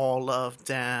to all of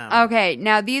them. Okay,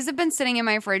 now these have been sitting in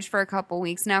my fridge for a couple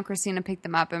weeks now. Christina picked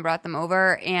them up and brought them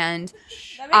over, and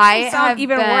That makes I it sound have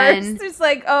even been. worse. It's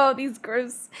like, oh, these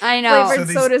gross I know. flavored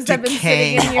these sodas have been sitting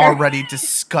decaying, in here. already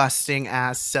disgusting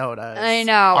ass sodas. I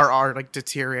know. Are like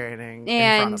deteriorating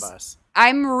in front of us.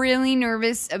 I'm really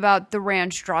nervous about the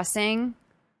ranch dressing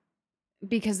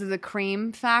because of the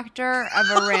cream factor of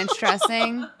a ranch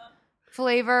dressing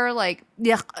flavor. Like,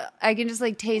 yuck, I can just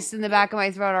like taste in the back of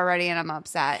my throat already, and I'm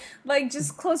upset. Like,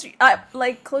 just close your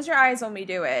eyes when we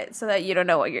do it, so that you don't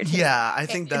know what you're tasting. Yeah, I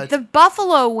think that's The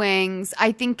buffalo wings,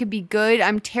 I think, could be good.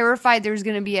 I'm terrified there's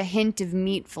going to be a hint of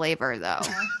meat flavor, though.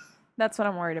 That's what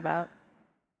I'm worried about.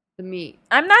 The meat,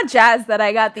 I'm not jazzed that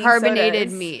I got these carbonated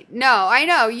sodas. meat. No, I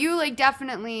know you like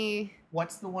definitely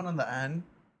what's the one on the end?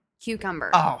 cucumber.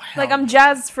 Oh, hell. Like, I'm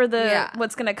jazzed for the Yeah.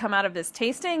 what's gonna come out of this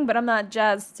tasting, but I'm not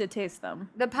jazzed to taste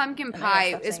them. The pumpkin I gotta pie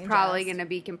stop is saying probably jazzed. going to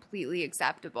be completely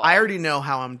acceptable. I already know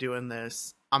how I'm doing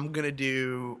this. I'm gonna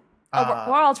do. We're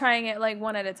all trying it like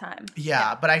one at a time.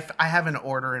 Yeah, but I have an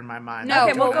order in my mind. No,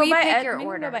 Okay, we'll but go we by pick Ed. your We can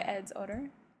order. go by Ed's order.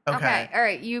 Okay. All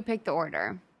right. You pick the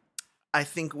order. I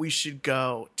think we should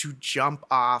go to jump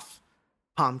off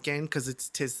pumpkin because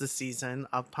tis the season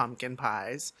of pumpkin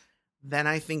pies. Then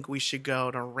I think we should go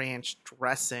to ranch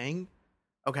dressing.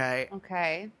 Okay.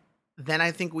 Okay. Then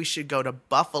I think we should go to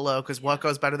buffalo because what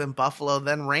goes better than buffalo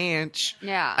than ranch?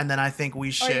 Yeah. And then I think we Or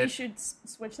you should. should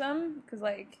switch them because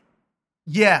like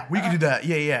Yeah, we could do that.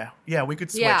 Yeah, we could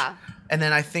switch. Yeah. And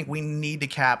then I think we need to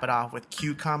cap it off with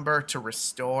cucumber to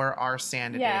restore our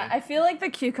sanity. yeah, I feel like the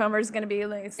cucumber is gonna be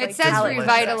like It says delicious.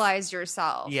 revitalize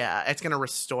yourself. Yeah, it's gonna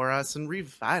restore us and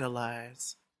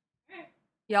revitalize.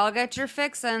 Y'all get your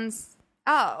fixins.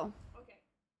 Oh.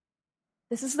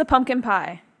 This is the pumpkin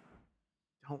pie.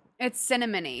 It's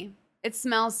cinnamony. It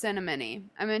smells cinnamony.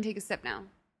 I'm going to take a sip now.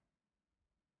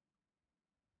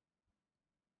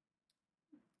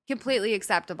 Completely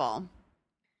acceptable.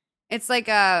 It's like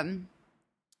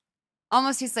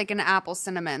almost tastes like an apple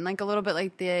cinnamon, like a little bit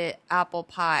like the apple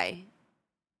pie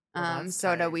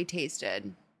soda we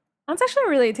tasted. It's actually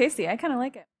really tasty. I kind of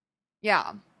like it.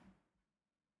 Yeah.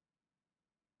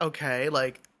 Okay,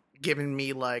 like giving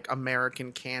me like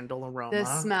American Candle aroma. The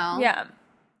smell. Yeah.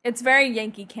 It's very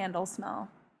Yankee Candle smell.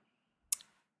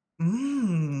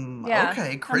 Yeah.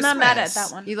 Okay, Christmas. I'm not mad at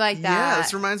that one. You like that? Yeah,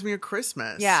 this reminds me of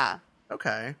Christmas. Yeah.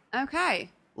 Okay.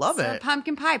 Love it.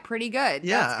 Pumpkin pie, pretty good.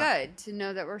 Yeah. That's good to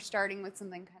know that we're starting with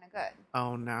something kind of good.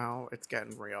 Oh, now it's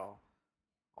getting real.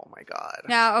 Oh my God.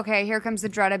 Now, okay, here comes the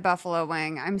dreaded buffalo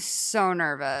wing. I'm so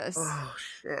nervous. Oh,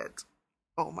 shit.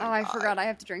 Oh my God. Oh, I forgot I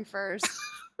have to drink first.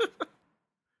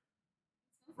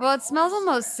 Well, it smells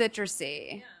almost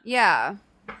citrusy. Yeah.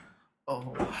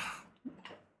 Oh.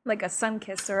 Like a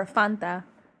Sunkist or a Fanta.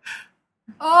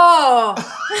 Oh.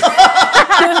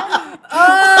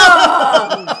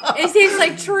 Oh. It tastes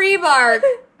like tree bark.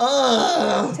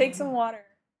 Take some water.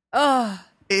 Oh.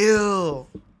 Ew.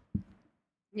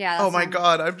 Yeah. Oh my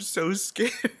God, I'm so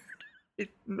scared.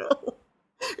 No.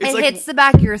 It hits the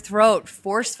back of your throat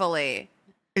forcefully.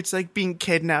 It's like being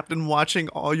kidnapped and watching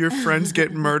all your friends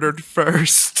get murdered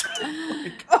first.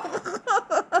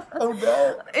 Oh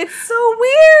no. It's so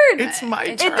weird. It's my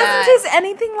turn. It doesn't taste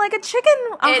anything like a chicken.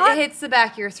 It hits the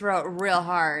back of your throat real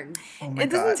hard. Oh my It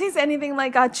doesn't taste anything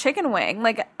like a chicken wing,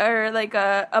 or like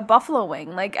a buffalo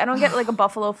wing. Like I don't get like a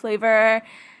buffalo flavor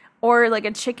or like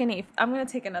a chickeny. I'm gonna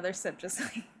take another sip just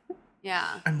like.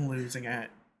 Yeah. I'm losing it.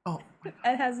 Oh. It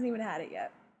hasn't even had it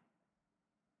yet.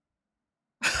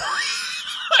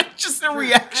 Just a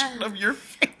reaction of your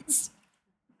face.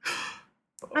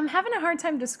 I'm having a hard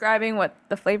time describing what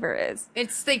the flavor is.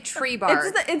 It's like tree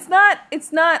bark.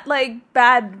 It's not like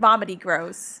bad vomity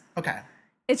gross. Okay.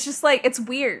 It's just like it's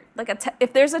weird. Like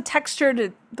if there's a texture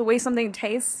to the way something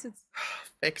tastes, it's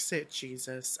Fix it,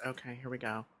 Jesus. Okay, here we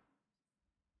go.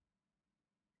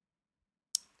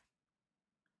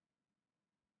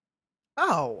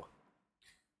 Oh.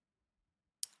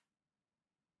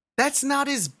 That's not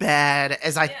as bad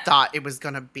as I thought it was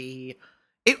going to be.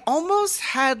 It almost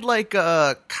had like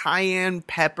a cayenne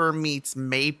pepper meets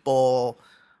maple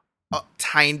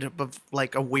kind of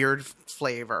like a weird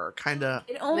flavor. Kind of.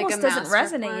 it almost Like a doesn't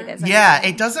master resonate blend? as Yeah,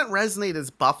 anything. it doesn't resonate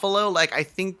as buffalo. Like I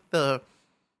think the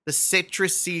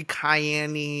citrusy,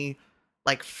 cayenne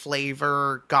like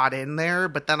flavor got in there,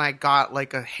 but then I got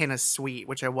like a hint of sweet,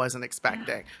 which I wasn't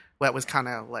expecting. That was kind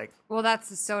of like, Well, that's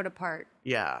the soda part.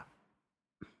 yeah.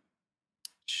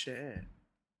 Shit.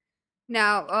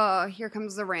 Now, here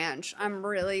comes the ranch. I'm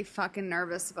really fucking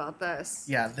nervous about this.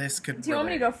 Yeah, this could. Do you want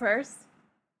me to go first?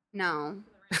 No.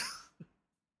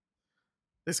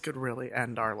 This could really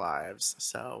end our lives.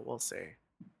 So we'll see.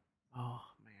 Oh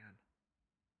man.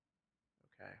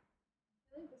 Okay.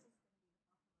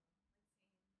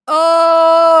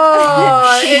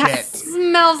 Oh, Shit. it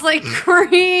smells like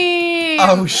cream.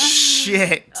 Oh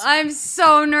shit. I'm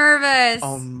so nervous.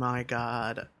 Oh my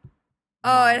God.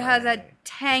 Oh, it has a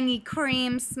tangy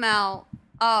cream smell.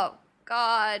 Oh,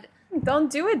 God.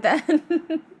 Don't do it then.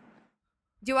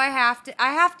 Do I have to?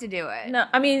 I have to do it. No,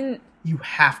 I mean, You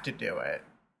have to do it.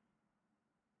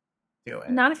 Do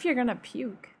it. not if you're gonna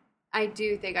puke. I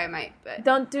do think I might, but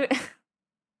Don't do it.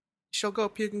 She'll go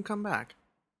puke and come back.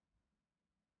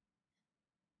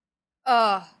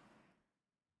 oh,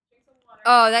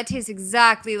 that tastes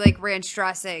exactly like ranch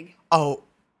dressing. Oh.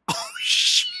 Oh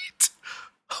shit.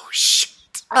 Oh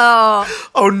shit. Oh,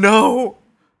 Oh no.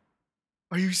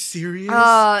 Are you serious?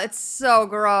 it's so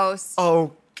gross.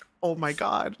 Oh my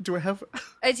God. Do I have?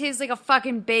 It tastes like a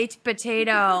fucking baked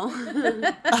potato.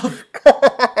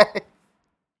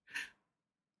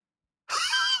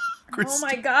 Oh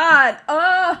my God.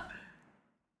 Oh.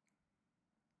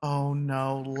 Oh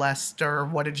no, Lester.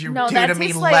 What did you No, do that to me,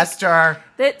 tastes like- Lester?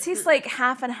 That tastes like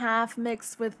half and half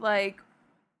mixed with like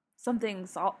something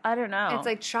salt. I don't know. It's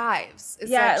like chives. It's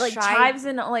yeah, like chive- chives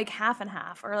and like half and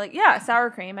half, or like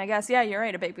sour cream. I guess. Yeah, you're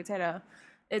right. A baked potato.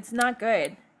 It's not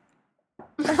good.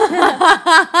 Ed!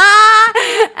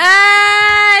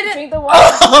 Drink the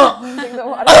water. Drink the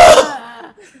water.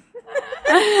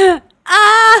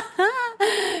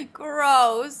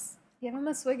 Gross. Give him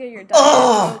a swig of your Diet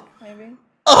Coke, maybe.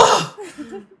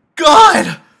 Oh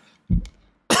God.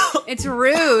 It's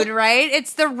rude, right?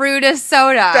 It's the rudest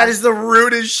soda. That is the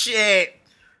rudest shit.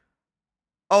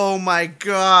 Oh my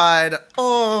God.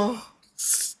 Oh.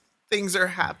 Things are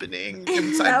happening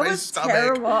inside That my was stomach.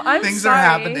 terrible. I'm things sorry. are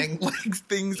happening. Like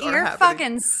things are You're happening.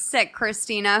 fucking sick,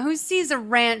 Christina. Who sees a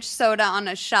ranch soda on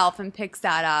a shelf and picks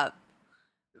that up?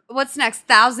 What's next?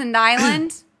 Thousand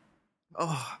Island?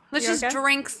 Oh, Let's You just okay?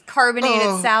 drink carbonated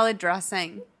Oh. salad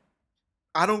dressing.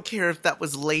 I don't care if that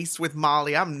was laced with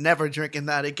Molly. I'm never drinking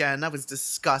that again. That was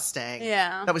disgusting.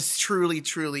 Yeah. That was truly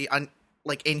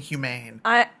inhumane.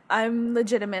 I'm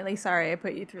legitimately sorry I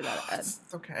put you through that. Ed. It's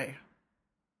okay.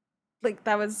 Like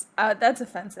that was that's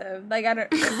offensive. Like I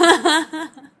don't.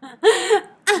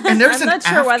 And there's I'm not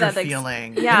sure why that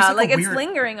feeling. Yeah, like it's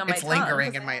lingering on my It's tongue.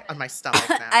 lingering on my stomach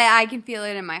now. I can feel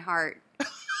it in my heart.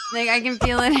 Like I can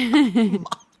feel it.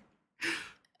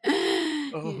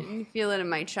 You can feel it in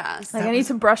my chest. Like I need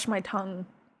to brush my tongue.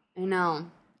 I know.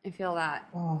 I feel that.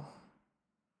 Oh.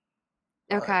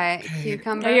 Okay,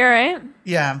 cucumber. Are you alright?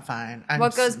 Yeah, I'm fine.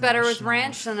 What goes better with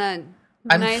ranch than a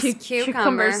I'm nice Cucumber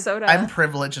cucumber? soda. I'm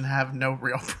privileged and have no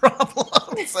real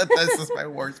problems. And this is my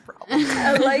worst problem.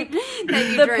 I like That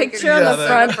you the drank picture on Yeah, the that-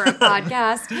 front. for a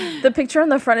podcast. The picture on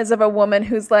the front is of a woman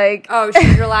who's like, Oh,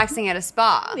 she's relaxing at a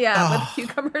spa. yeah, with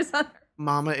cucumbers on her.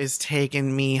 Mama is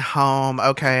taking me home.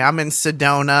 Okay, I'm in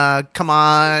Sedona. Come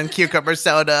on, cucumber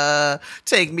soda.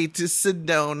 Take me to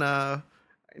Sedona.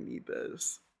 I need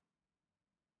this.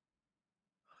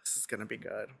 This is gonna be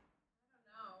good.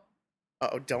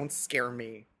 Uh-oh, don't scare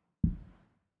me.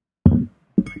 Oh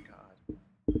my god.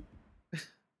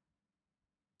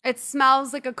 It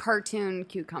smells like a cartoon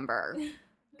cucumber,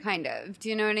 kind of. Do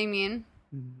you know what I mean?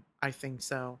 I think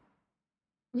so.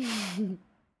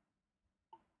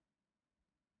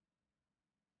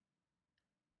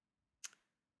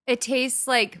 It tastes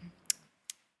like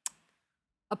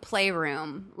a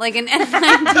playroom, like an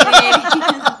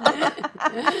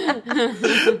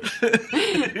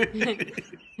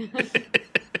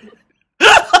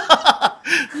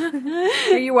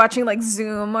 1980s. Are you watching like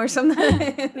Zoom or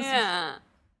something? Yeah.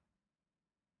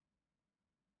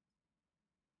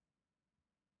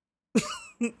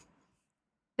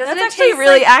 Doesn't That's it actually taste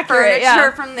really like accurate, yeah.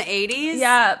 furniture from the 80s?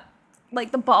 Yeah,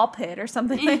 like the ball pit or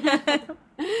something like that.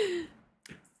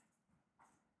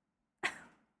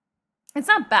 It's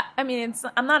not bad. I mean,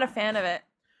 I'm not a fan of it.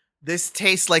 This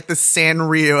tastes like the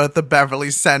Sanrio at the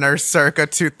Beverly Center circa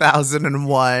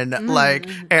 2001, like,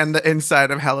 and the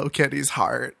inside of Hello Kitty's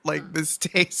heart. Like, this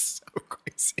tastes so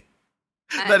crazy.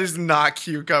 That is not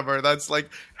cucumber. That's like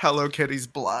Hello Kitty's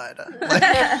blood.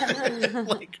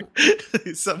 Like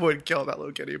someone killed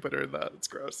Hello Kitty, put her in that. It's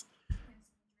gross.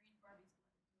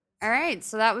 All right,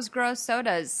 so that was gross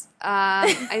sodas.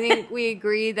 I think we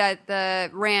agree that the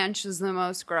ranch is the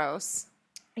most gross.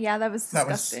 Yeah, that was That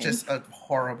was disgusting. just a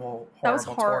horrible, That was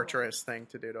horrible, horrible. torturous thing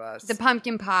to do to us. The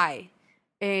pumpkin pie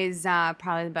is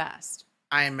probably the best.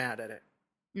 I am mad at it.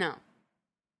 No.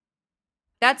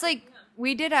 That's like,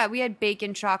 we had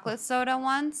bacon chocolate soda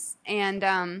once,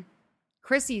 and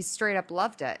Chrissy straight up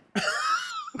loved it.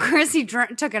 Chrissy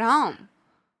took it home.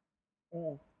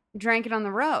 Drank it on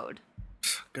the road.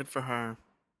 Good for her.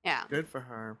 Yeah. Good for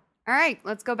her. All right,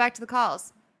 let's go back to the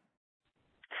calls.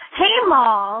 Hey,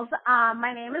 Malls.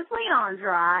 My name is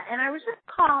Leandra, and I was just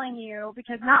calling you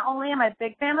because not only am I a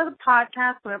big fan of the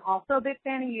podcast, but I'm also a big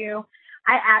fan of you.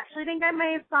 I actually think I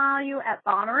may have saw you at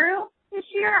Bonnaroo this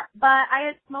year, but I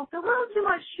had smoked a little too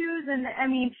much shoes, and I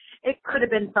mean, it could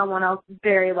have been someone else,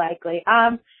 very likely.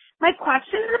 My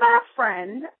question is about a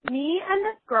friend. Me and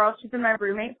this girl, she's been my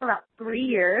roommate for about 3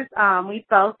 years. We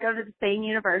both go to the same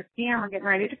university, and we're getting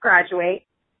ready to graduate.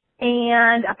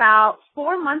 And about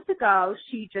 4 months ago,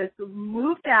 she just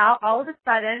moved out all of a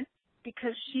sudden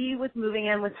because she was moving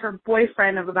in with her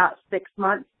boyfriend of about 6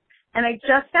 months. And I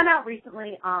just found out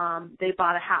recently they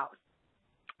bought a house.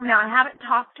 Now, I haven't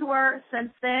talked to her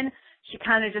since then. She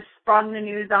kind of just sprung the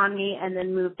news on me and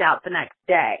then moved out the next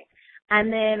day.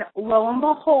 And then, lo and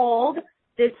behold,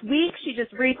 this week she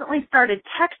just recently started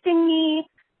texting me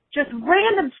just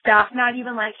random stuff, not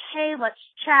even like, hey, let's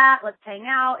chat, let's hang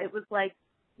out. It was like,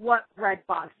 what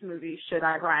Redbox movie should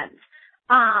I rent?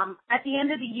 At the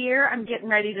end of the year, I'm getting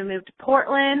ready to move to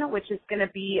Portland, which is going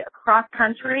to be across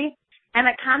country. And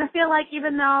I kind of feel like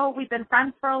even though we've been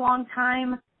friends for a long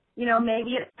time, you know,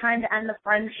 maybe it's time to end the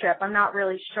friendship. I'm not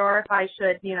really sure if I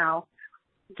should, you know,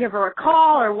 give her a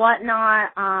call or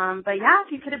whatnot. But yeah,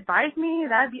 if you could advise me,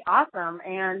 that'd be awesome.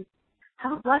 And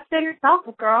have a blessed day yourself,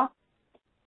 girl.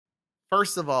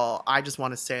 First of all, I just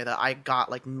want to say that I got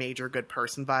like major good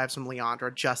person vibes from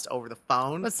Leandra just over the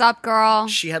phone. What's up, girl?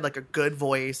 She had like a good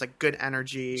voice, like good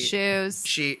energy. Shoes.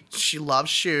 She loves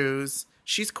shoes.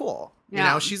 She's cool. You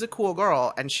Yeah. know, she's a cool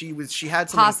girl, and she had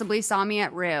some Possibly saw me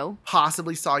at Rue.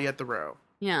 possibly saw you at the Rue.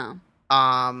 Yeah.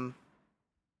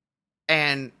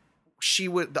 And she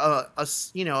would,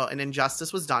 an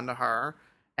injustice was done to her,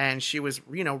 and she was,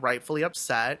 rightfully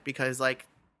upset because, like,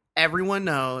 everyone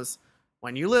knows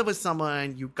when you live with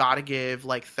someone, you got to give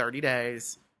like 30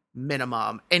 days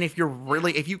minimum. And if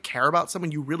you care about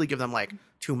someone, you really give them like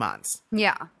 2 months.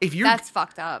 Yeah. That's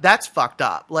fucked up. That's fucked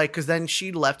up. Like, because then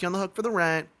she left you on the hook for the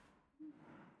rent.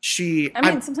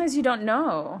 Sometimes you don't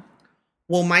know.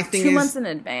 Well, my thing is 2 months in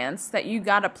advance that you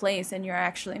got a place and you're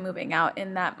actually moving out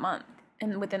in that month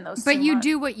and within those 2 months. But you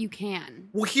do what you can.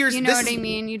 Well, you know what I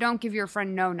mean? You don't give your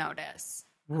friend no notice.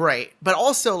 Right. But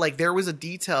also, like, there was a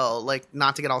detail, like,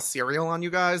 not to get all serial on you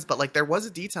guys, but, like, there was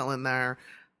a detail in there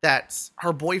that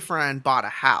her boyfriend bought a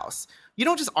house. You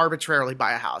don't just arbitrarily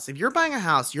buy a house. If you're buying a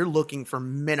house, you're looking for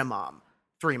minimum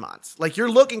 3 months. Like, you're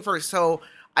looking for, so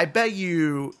I bet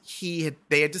you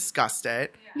they had discussed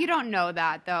it. You don't know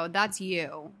that, though. That's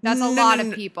you. That's a lot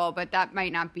of people, but that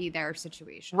might not be their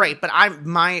situation. Right, but I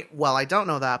don't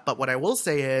know that, but what I will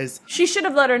say is she should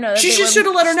have let her know. She should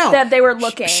have let her know that they were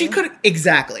looking. She could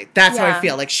exactly. That's how I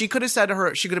feel. Like, she could have said to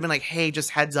her, she could have been like, "Hey,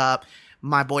 just heads up,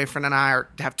 my boyfriend and I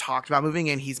have talked about moving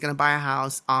in. He's going to buy a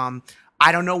house.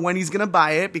 I don't know when he's going to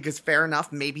buy it because fair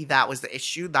enough, maybe that was the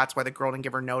issue. That's why the girl didn't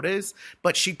give her notice.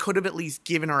 But she could have at least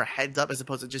given her a heads up as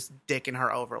opposed to just dicking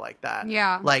her over like that.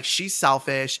 Yeah. Like, she's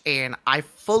selfish, and I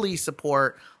fully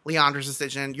support Leandra's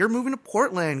decision. You're moving to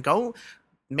Portland. Go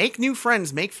make new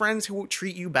friends. Make friends who will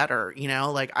treat you better.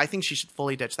 Like, I think she should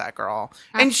fully ditch that girl.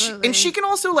 Absolutely. And she can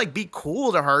also, like, be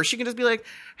cool to her. She can just be like,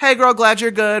 hey, girl, glad you're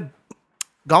good.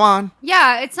 Go on.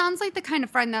 Yeah, it sounds like the kind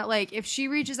of friend that, like, if she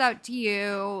reaches out to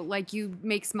you, like, you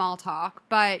make small talk,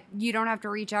 but you don't have to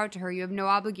reach out to her. You have no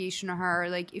obligation to her.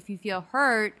 Like, if you feel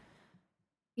hurt,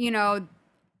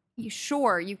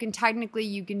 sure, you can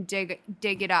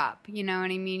dig it up. You know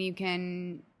what I mean? You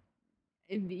can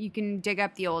dig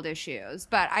up the old issues,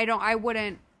 but I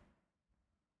wouldn't.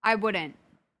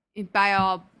 By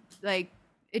all, like,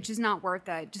 it's just not worth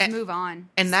it. Just move on.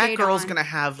 And that girl's going to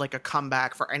have, like, a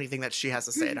comeback for anything that she has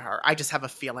to say to her. I just have a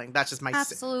feeling. That's just my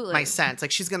sense.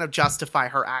 Like, she's going to justify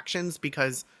her actions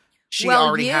because she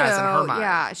already has in her mind.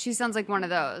 Yeah, she sounds like one of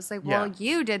those. Like, well,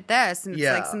 you did this. And it's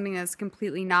like something that's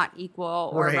completely not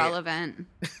equal or relevant.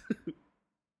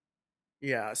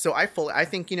 Yeah, so I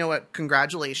think, you know what?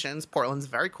 Congratulations. Portland's a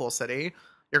very cool city.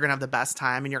 You're going to have the best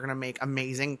time, and you're going to make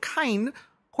amazing, kind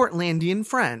Portlandian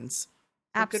friends.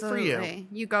 Absolutely. Good for you.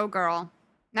 You go, girl.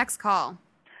 Next call.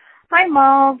 Hi,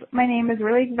 Malls. My name is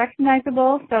really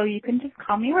recognizable, so you can just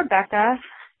call me Rebecca.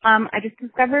 I just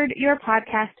discovered your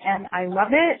podcast, and I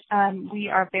love it. We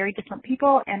are very different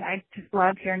people, and I just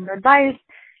love hearing your advice,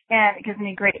 and it gives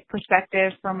me great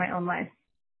perspective from my own life.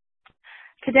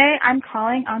 Today, I'm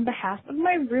calling on behalf of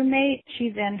my roommate.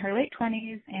 She's in her late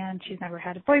 20s, and she's never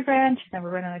had a boyfriend. She's never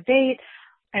been on a date.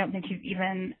 I don't think she's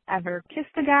even ever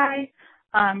kissed a guy.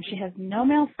 She has no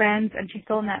male friends, and she's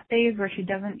still in that phase where she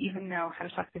doesn't even know how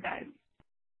to talk to guys.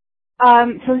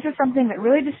 So this is something that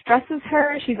really distresses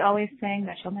her. She's always saying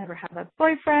that she'll never have a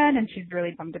boyfriend, and she's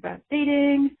really bummed about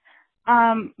dating.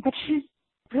 But she's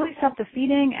really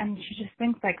self-defeating, and she just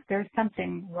thinks like there's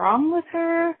something wrong with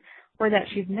her, or that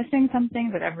she's missing something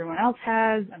that everyone else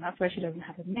has, and that's why she doesn't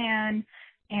have a man,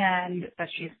 and that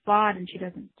she's flawed and she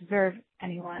doesn't deserve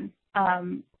anyone.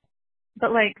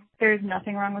 But, like, there's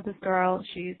nothing wrong with this girl.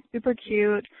 She's super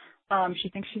cute. She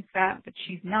thinks she's fat, but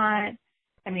she's not.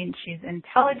 I mean, she's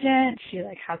intelligent. She,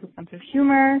 like, has a sense of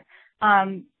humor.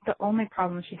 The only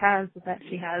problem she has is that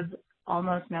she has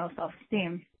almost no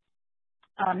self-esteem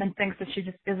and thinks that she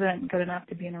just isn't good enough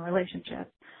to be in a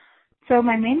relationship. So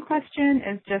my main question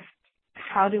is just,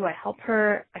 how do I help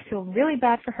her? I feel really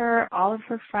bad for her. All of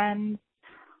her friends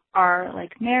are,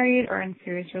 like, married or in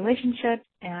serious relationships,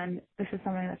 and this is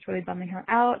something that's really bumming her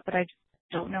out, but I just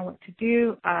don't know what to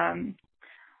do.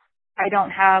 I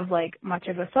don't have, like, much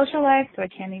of a social life, so I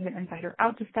can't even invite her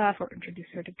out to stuff or introduce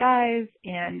her to guys,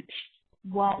 and she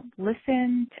won't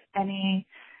listen to any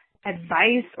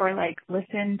advice or, like,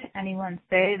 listen to anyone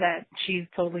say that she's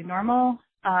totally normal.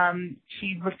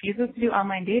 She refuses to do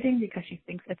online dating because she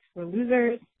thinks it's for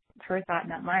losers. It's her thought,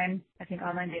 not mine. I think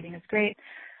online dating is great.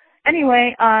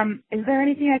 Anyway, is there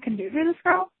anything I can do for this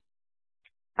girl?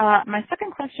 My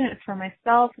second question is for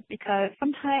myself because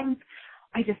sometimes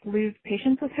I just lose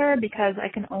patience with her because I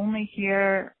can only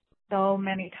hear so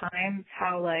many times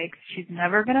how, like, she's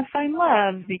never going to find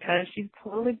love because she's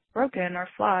totally broken or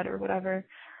flawed or whatever.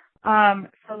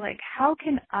 So, like, how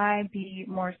can I be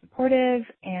more supportive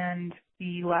and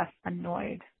be less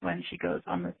annoyed when she goes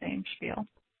on the same spiel?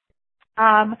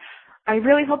 I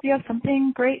really hope you have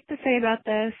something great to say about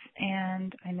this,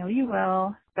 and I know you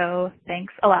will, so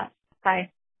thanks a lot.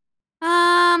 Bye.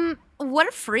 What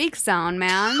a freak zone,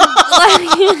 man.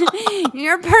 Like,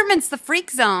 your apartment's the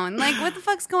freak zone. Like, what the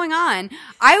fuck's going on?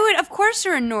 Of course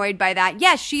you're annoyed by that.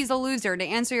 Yes, she's a loser, to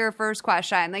answer your first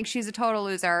question. Like, she's a total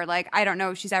loser. Like, I don't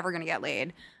know if she's ever going to get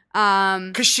laid.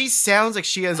 Because she sounds like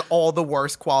she has all the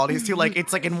worst qualities, too. Like,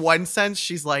 it's like, in one sense,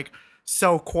 she's like,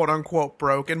 so quote-unquote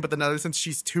broken, but in another sense,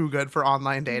 she's too good for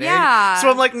online dating. Yeah. So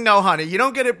I'm like, no, honey, you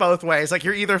don't get it both ways. Like,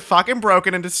 you're either fucking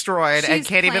broken and destroyed and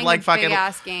can't even, like, fucking...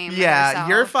 big-ass game yeah,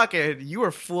 you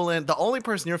are fooling... The only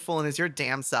person you're fooling is your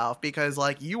damn self, because,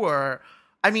 like, you are...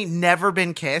 I mean, never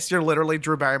been kissed. You're literally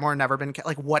Drew Barrymore, never been kissed.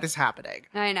 Like, what is happening?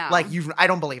 I know. Like, I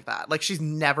don't believe that. Like, she's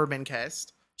never been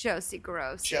kissed. Josie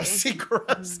Grossi. Josie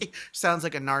Grossi. Sounds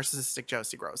like a narcissistic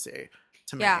Josie Grossi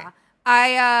to me. Yeah.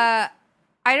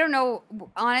 I don't know.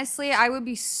 Honestly, I would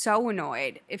be so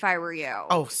annoyed if I were you.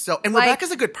 Oh, and like, Rebecca's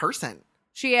a good person.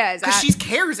 She is. Because she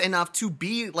cares enough to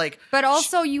be like... But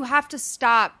also, you have to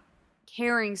stop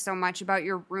caring so much about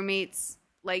your roommate's,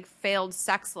 like, failed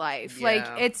sex life. Yeah. Like,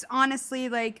 it's honestly,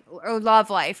 like, or love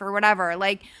life or whatever.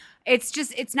 Like,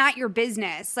 it's not your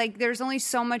business. Like, there's only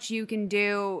so much you can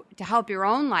do to help your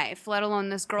own life, let alone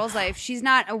this girl's life. She's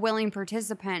not a willing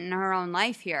participant in her own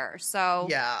life here, so...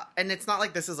 Yeah, and it's not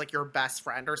like this is, like, your best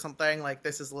friend or something. Like,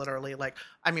 this is literally, like...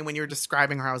 I mean, when you were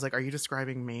describing her, I was like, are you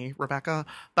describing me, Rebecca?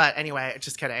 But anyway,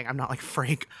 just kidding. I'm not, like,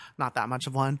 freak. Not that much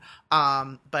of one.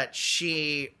 But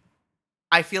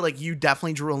I feel like you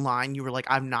definitely drew a line. You were like,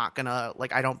 I'm not gonna...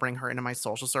 Like, I don't bring her into my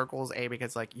social circles,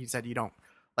 because, like, you said you don't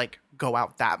like go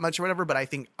out that much or whatever, but I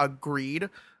think agreed,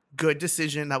 good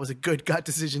decision. That was a good gut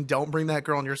decision. Don't bring that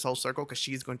girl in your social circle because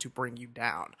she's going to bring you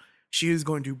down. She is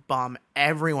going to bum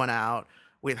everyone out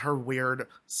with her weird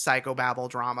psychobabble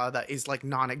drama that is like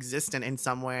non-existent in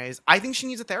some ways. I think she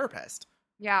needs a therapist.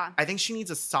 Yeah. I think she needs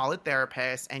a solid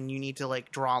therapist, and you need to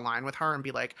like draw a line with her and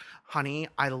be like, honey,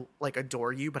 I like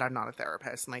adore you, but I'm not a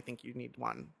therapist, and I think you need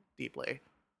one deeply.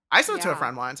 I said it to a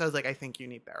friend once. I was like, I think you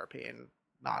need therapy, and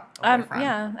not a boyfriend.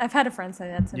 Yeah, I've had a friend say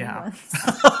that to me once.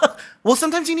 Well,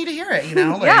 sometimes you need to hear it, you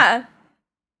know? Like, yeah.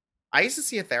 I used to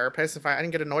see a therapist. If I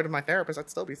didn't get annoyed with my therapist, I'd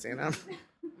still be seeing him.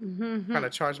 Trying to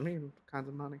charge me kinds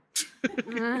of money.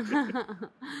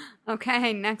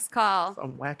 Okay, next call.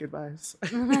 Some whack advice.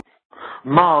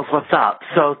 Malls, what's up?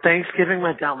 So Thanksgiving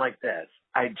went down like this.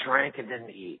 I drank and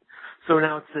didn't eat. So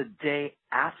now it's the day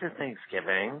after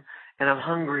Thanksgiving, and I'm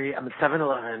hungry. I'm at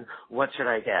 7-Eleven. What should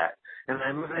I get? And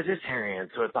I'm a vegetarian,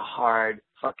 so it's a hard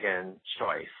fucking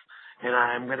choice. And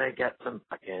I'm going to get some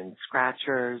fucking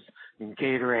Scratchers and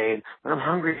Gatorade. But I'm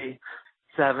hungry.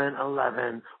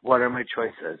 7-Eleven. What are my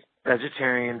choices?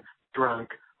 Vegetarian, drunk,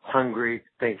 hungry,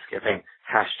 Thanksgiving.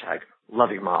 Hashtag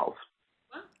love you, Malls.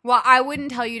 Well, I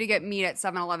wouldn't tell you to get meat at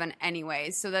 7-Eleven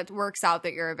anyways, so that works out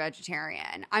that you're a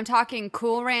vegetarian. I'm talking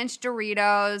Cool Ranch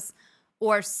Doritos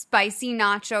or spicy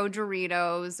nacho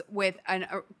Doritos with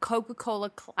a Coca-Cola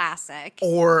Classic.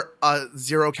 Or a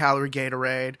 0-calorie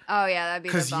Gatorade. Oh, yeah, that'd be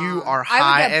the because bomb. you are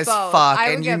high as fuck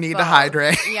and you need to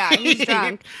hydrate. Yeah, he's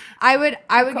drunk. I would get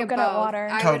coconut both. water.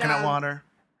 Coconut water.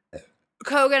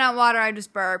 Coconut water, I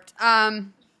just burped. I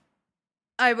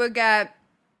would get...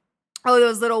 Oh,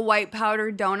 those little white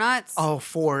powdered donuts. Oh,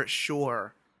 for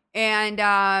sure. And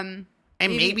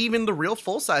maybe even the real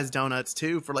full-size donuts,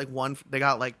 too, for like one. They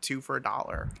got like 2 for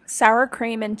 $1. Sour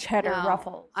cream and cheddar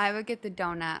ruffles. I would get the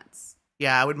donuts.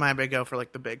 Yeah, I would mind go for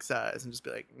like the big size and just be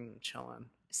like, chilling.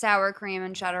 Sour cream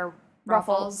and cheddar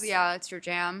ruffles. Yeah, that's your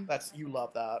jam. You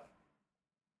love that.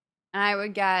 And I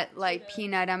would get like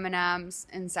peanut M&Ms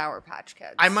and Sour Patch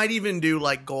Kids. I might even do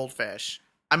like goldfish.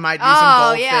 I might do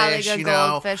some goldfish, like a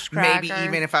goldfish cracker. Maybe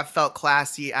even if I felt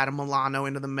classy, add a Milano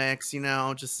into the mix,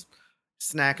 just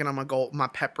snacking on my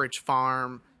Pepperidge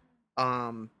Farm,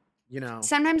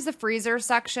 Sometimes the freezer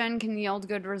section can yield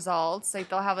good results. Like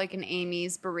they'll have like an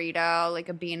Amy's burrito, like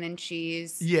a bean and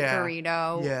cheese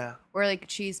burrito. Yeah. Or like a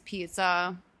cheese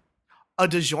pizza. A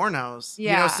DiGiorno's.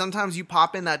 Yeah. Sometimes you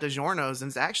pop in that DiGiorno's and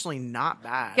it's actually not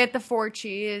bad. Get the 4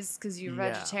 cheese because you're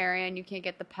vegetarian. You can't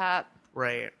get the pep.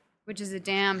 Right. Which is a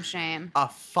damn shame. A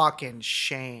fucking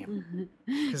shame.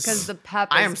 Because the pep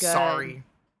is I am good. sorry.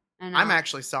 I'm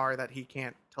actually sorry that he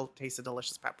can't taste a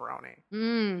delicious pepperoni.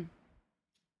 Pepperoni.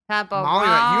 Molly,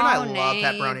 you and I love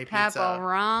pepperoni pizza.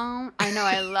 Pepperoni. I know,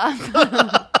 I love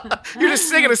You're just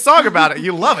singing a song about it.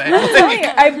 You love it.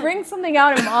 I bring something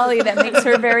out in Molly that makes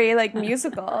her very like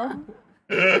musical.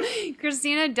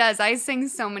 Christina does. I sing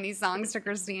so many songs to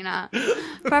Christina.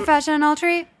 Professional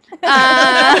treat.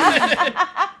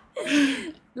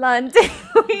 London.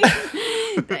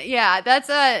 Yeah, that's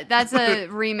a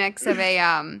remix of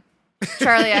a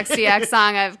Charlie XCX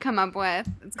song I've come up with.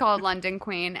 It's called London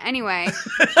Queen. Anyway.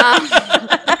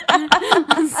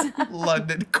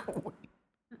 London Queen.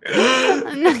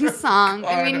 Next song.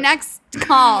 God. I mean, next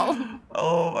call.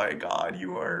 Oh my God,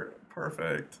 you are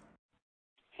perfect.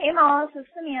 Hey, Molls, it's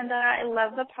Amanda. I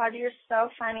love the pod. You're so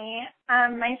funny.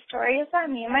 My story is that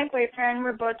me and my boyfriend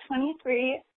were both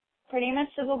 23, pretty much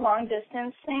did a long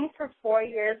distance thing for 4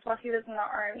 years while he was in the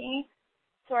Army.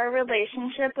 So our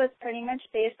relationship was pretty much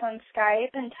based on Skype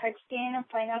and texting and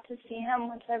flying out to see him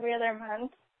once every other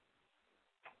month.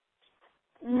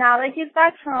 Now that he's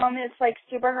back home, it's like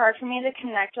super hard for me to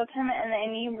connect with him in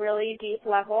any really deep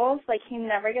levels. Like, he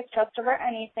never gets stressed over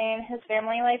anything. His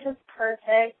family life is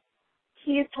perfect.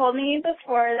 He's told me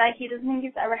before that he doesn't think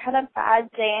he's ever had a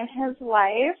bad day in his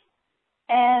life.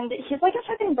 And he's like a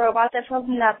fucking robot that feels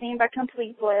nothing but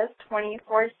complete bliss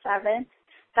 24/7.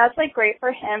 That's like great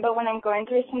for him, but when I'm going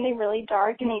through something really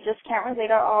dark and he just can't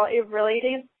relate at all, it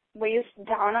really weighs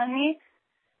down on me.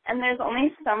 And there's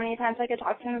only so many times I could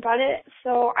talk to him about it,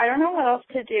 so I don't know what else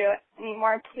to do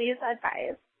anymore. Please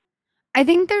advise. I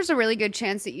think there's a really good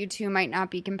chance that you two might not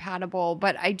be compatible,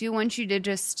 but I do want you to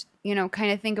just,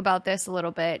 kind of think about this a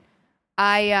little bit.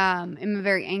 I am a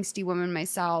very angsty woman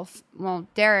myself. Well,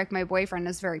 Derek, my boyfriend,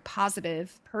 is a very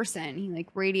positive person. He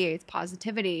radiates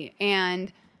positivity,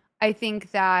 and I think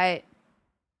that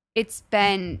it's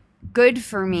been good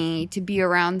for me to be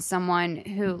around someone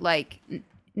who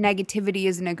negativity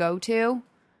isn't a go-to.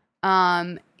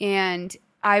 And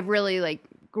I've really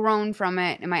grown from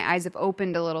it, and my eyes have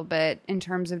opened a little bit in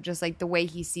terms of just the way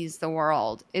he sees the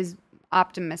world is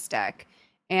optimistic.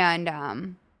 And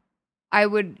I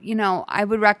would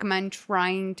recommend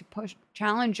trying to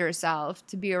challenge yourself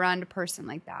to be around a person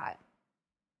like that.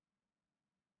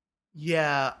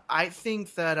 Yeah, I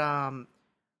think that I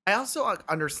also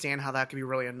understand how that could be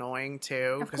really annoying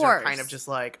too, because you're kind of just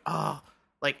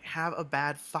have a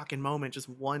bad fucking moment just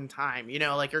one time,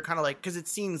 you're kind of because it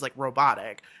seems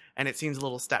robotic and it seems a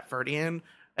little Stepfordian.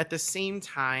 At the same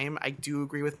time, I do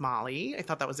agree with Molly. I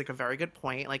thought that was a very good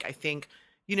point. I think,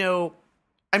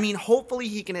 hopefully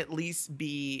he can at least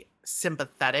be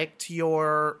sympathetic to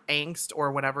your angst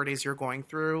or whatever it is you're going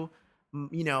through,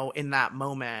 in that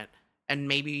moment. And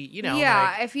maybe,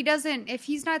 if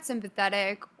he's not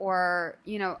sympathetic, or,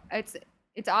 it's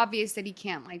obvious that he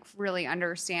can't really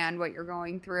understand what you're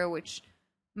going through, which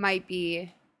might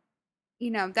be,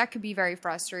 that could be very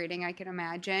frustrating, I can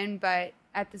imagine. But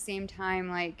at the same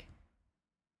time,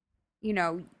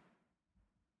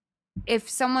 if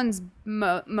someone's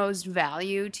most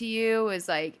value to you is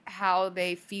how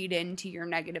they feed into your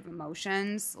negative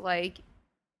emotions,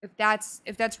 if that's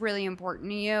really important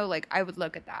to you, I would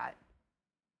look at that.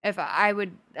 If I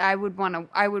would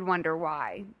wonder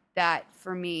why that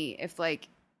for me, if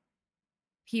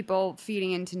people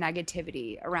feeding into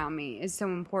negativity around me is so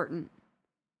important.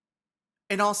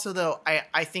 And also though,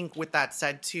 I think with that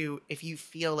said too, if you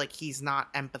feel he's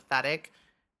not empathetic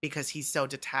because he's so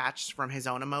detached from his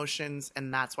own emotions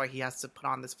and that's why he has to put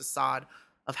on this facade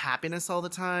of happiness all the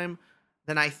time,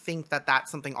 then I think that that's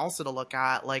something also to look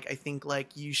at. I think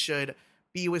you should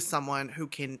be with someone who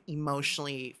can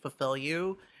emotionally fulfill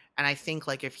you. And I think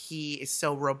if he is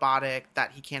so robotic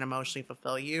that he can't emotionally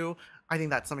fulfill you, I think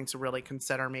that's something to really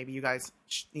consider. Maybe you guys,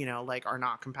 are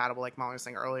not compatible, like Molly was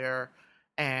saying earlier.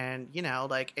 And,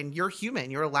 and you're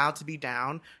human. You're allowed to be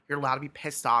down. You're allowed to be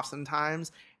pissed off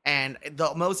sometimes. And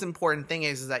the most important thing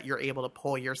is that you're able to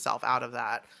pull yourself out of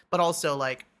that. But also,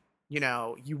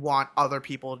 you want other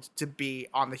people to be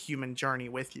on the human journey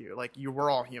with you. We're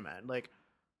all human.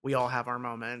 We all have our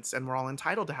moments, and we're all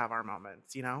entitled to have our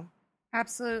moments,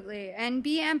 Absolutely. And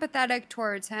be empathetic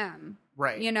towards him.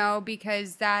 Right.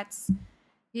 Because that's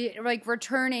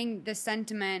returning the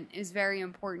sentiment is very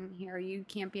important here. You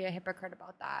can't be a hypocrite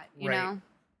about that, you know?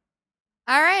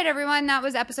 All right, everyone. That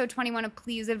was episode 21 of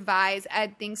Please Advise.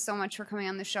 Ed, thanks so much for coming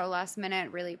on the show last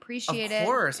minute. Really appreciate it. Of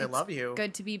course. I love you.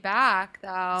 Good to be back,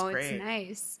 though. It's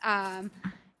nice.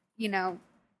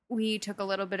 We took a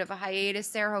little bit of a hiatus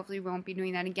there. Hopefully we won't be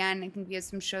doing that again. I think we have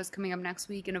some shows coming up next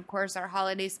week. And, of course, our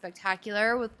Holiday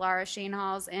Spectacular with Lara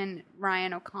Shane-Halls and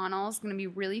Ryan O'Connell is going to be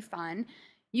really fun.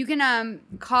 You can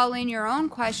call in your own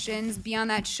questions, be on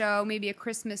that show. Maybe a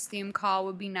Christmas-themed call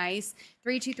would be nice.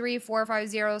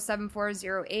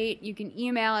 323-450-7408. You can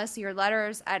email us your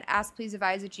letters at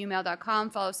askpleaseadvise@gmail.com.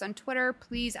 Follow us on Twitter,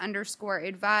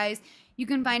 please_advise. You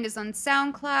can find us on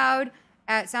SoundCloud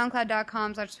at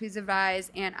soundcloud.com/pleaseadvise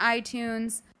and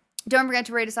iTunes. Don't forget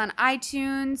to rate us on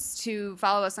iTunes, to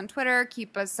follow us on Twitter,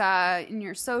 keep us in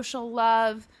your social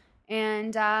love,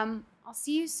 and I'll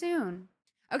see you soon.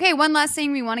 Okay, one last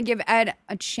thing. We want to give Ed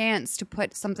a chance to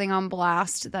put something on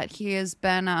blast that he has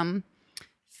been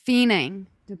fiending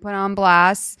to put on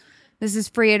blast. This is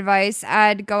free advice.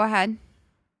 Ed, go ahead.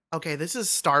 Okay, this is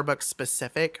Starbucks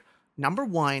specific. Number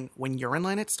one, when you're in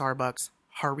line at Starbucks,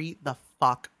 hurry the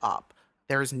fuck up.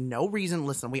 There's no reason.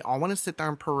 Listen, we all want to sit there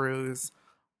and peruse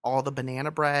all the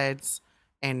banana breads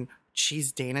and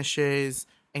cheese danishes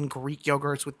and Greek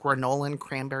yogurts with granola and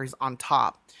cranberries on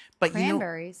top. But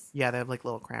Cranberries? Yeah, they have like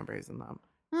little cranberries in them.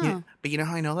 Huh. But you know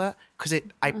how I know that? Because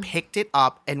I picked it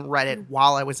up and read it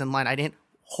while I was in line. I didn't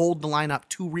hold the line up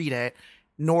to read it,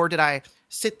 nor did I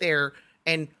sit there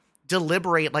and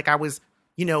deliberate like I was,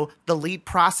 the lead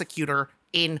prosecutor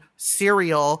in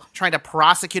Serial trying to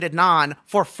prosecute Adnan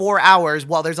for 4 hours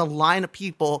while there's a line of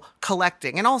people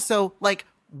collecting. And also, like,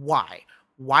 why?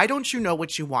 Why don't you know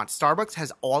what you want? Starbucks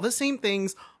has all the same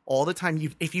things all the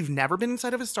time. If you've never been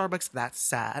inside of a Starbucks, that's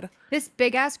sad. This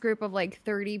big ass group of like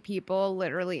 30 people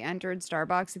literally entered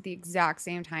Starbucks at the exact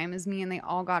same time as me, and they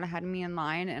all got ahead of me in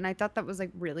line. And I thought that was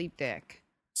like really dick.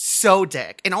 So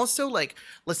dick. And also, like,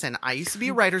 listen, I used to be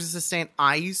a writer's assistant.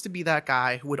 I used to be that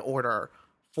guy who would order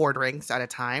 4 drinks at a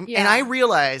time. Yeah. And I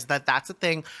realized that that's a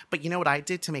thing. But you know what I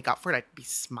did to make up for it? I'd be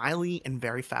smiley and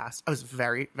very fast. I was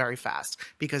very, very fast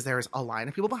because there was a line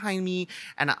of people behind me.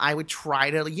 And I would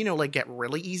try to, like get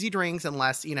really easy drinks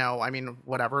unless,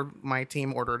 whatever my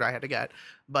team ordered, I had to get.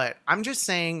 But I'm just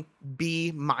saying,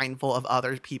 be mindful of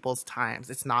other people's times.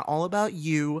 It's not all about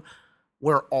you.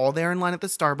 We're all there in line at the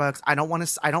Starbucks. I don't want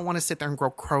to sit there and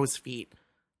grow crow's feet,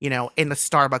 in the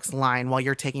Starbucks line while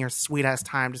you're taking your sweet ass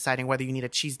time deciding whether you need a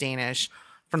cheese Danish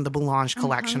from the Boulange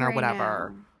collection or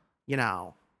whatever,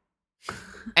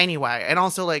 Anyway, and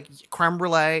also like creme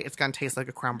brulee, it's going to taste like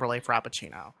a creme brulee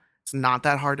frappuccino. It's not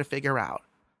that hard to figure out.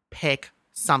 Pick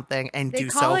something and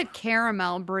do so. They call it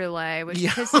caramel brulee, which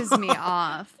pisses me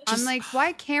off. I'm like,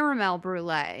 why caramel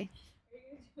brulee?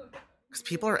 Because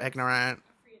people are ignorant.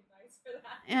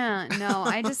 Yeah, no,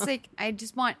 I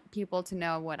just want people to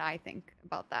know what I think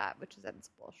about that, which is that it's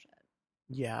bullshit.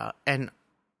 Yeah, and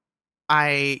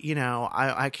I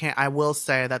will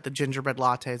say that the gingerbread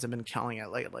lattes have been killing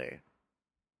it lately.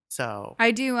 So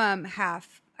I do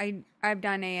half. I've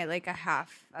done a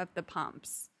half of the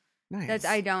pumps. Nice.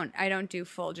 I don't do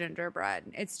full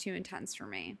gingerbread. It's too intense for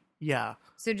me. Yeah.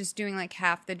 So just doing like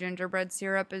half the gingerbread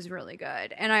syrup is really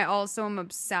good. And I also am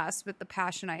obsessed with the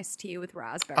passion iced tea with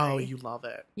raspberry. Oh, you love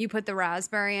it. You put the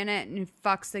raspberry in it and it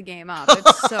fucks the game up.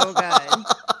 It's so good.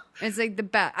 It's like the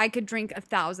best. I could drink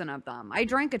 1,000 of them. I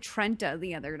drank a Trenta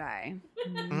the other day.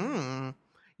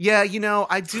 Yeah,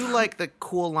 I do like the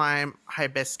cool lime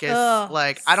hibiscus.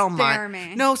 I don't mind.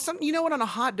 Me. No, you know what? On a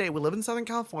hot day, we live in Southern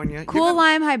California. Cool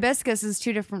lime hibiscus is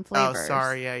 2 different flavors. Oh,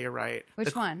 sorry. Yeah, you're right.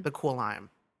 Which one? The cool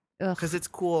lime. Because it's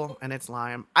cool and it's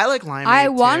lime. I like lime. I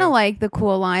want to like the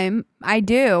cool lime. I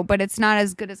do, but it's not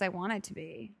as good as I want it to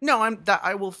be. No, I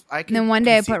can. Then one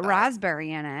day I put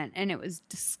raspberry in it, and it was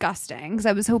disgusting because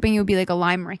I was hoping it would be like a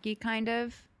lime Ricky kind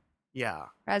of. Yeah.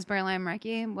 Raspberry lime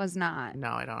Ricky was not. No,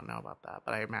 I don't know about that,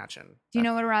 but I imagine. Do you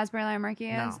know what a raspberry lime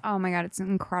Ricky is? No. Oh my God, it's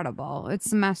incredible.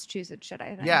 It's some Massachusetts shit,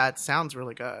 I think. Yeah, it sounds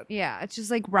really good. Yeah, it's just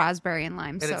like raspberry and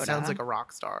lime soda. And it sounds like a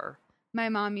rock star. My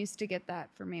mom used to get that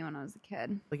for me when I was a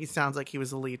kid. Like he sounds like he was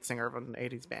the lead singer of an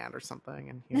 80s band or something,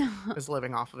 and he was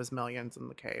living off of his millions in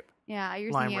the Cape. Yeah,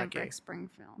 you're thinking of Rick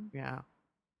Springfield. Yeah.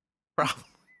 Probably.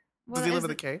 Does he live in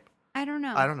the Cape? I don't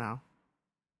know. I don't know.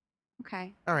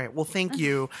 Okay. All right. Well, thank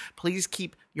you. Please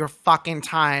keep your fucking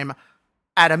time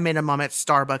at a minimum at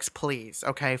Starbucks, please.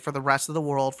 Okay. For the rest of the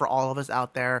world, for all of us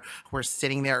out there who are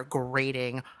sitting there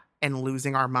grading and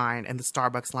losing our mind in the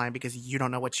Starbucks line because you don't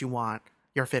know what you want.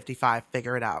 You're 55.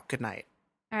 Figure it out. Good night.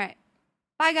 All right.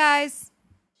 Bye, guys.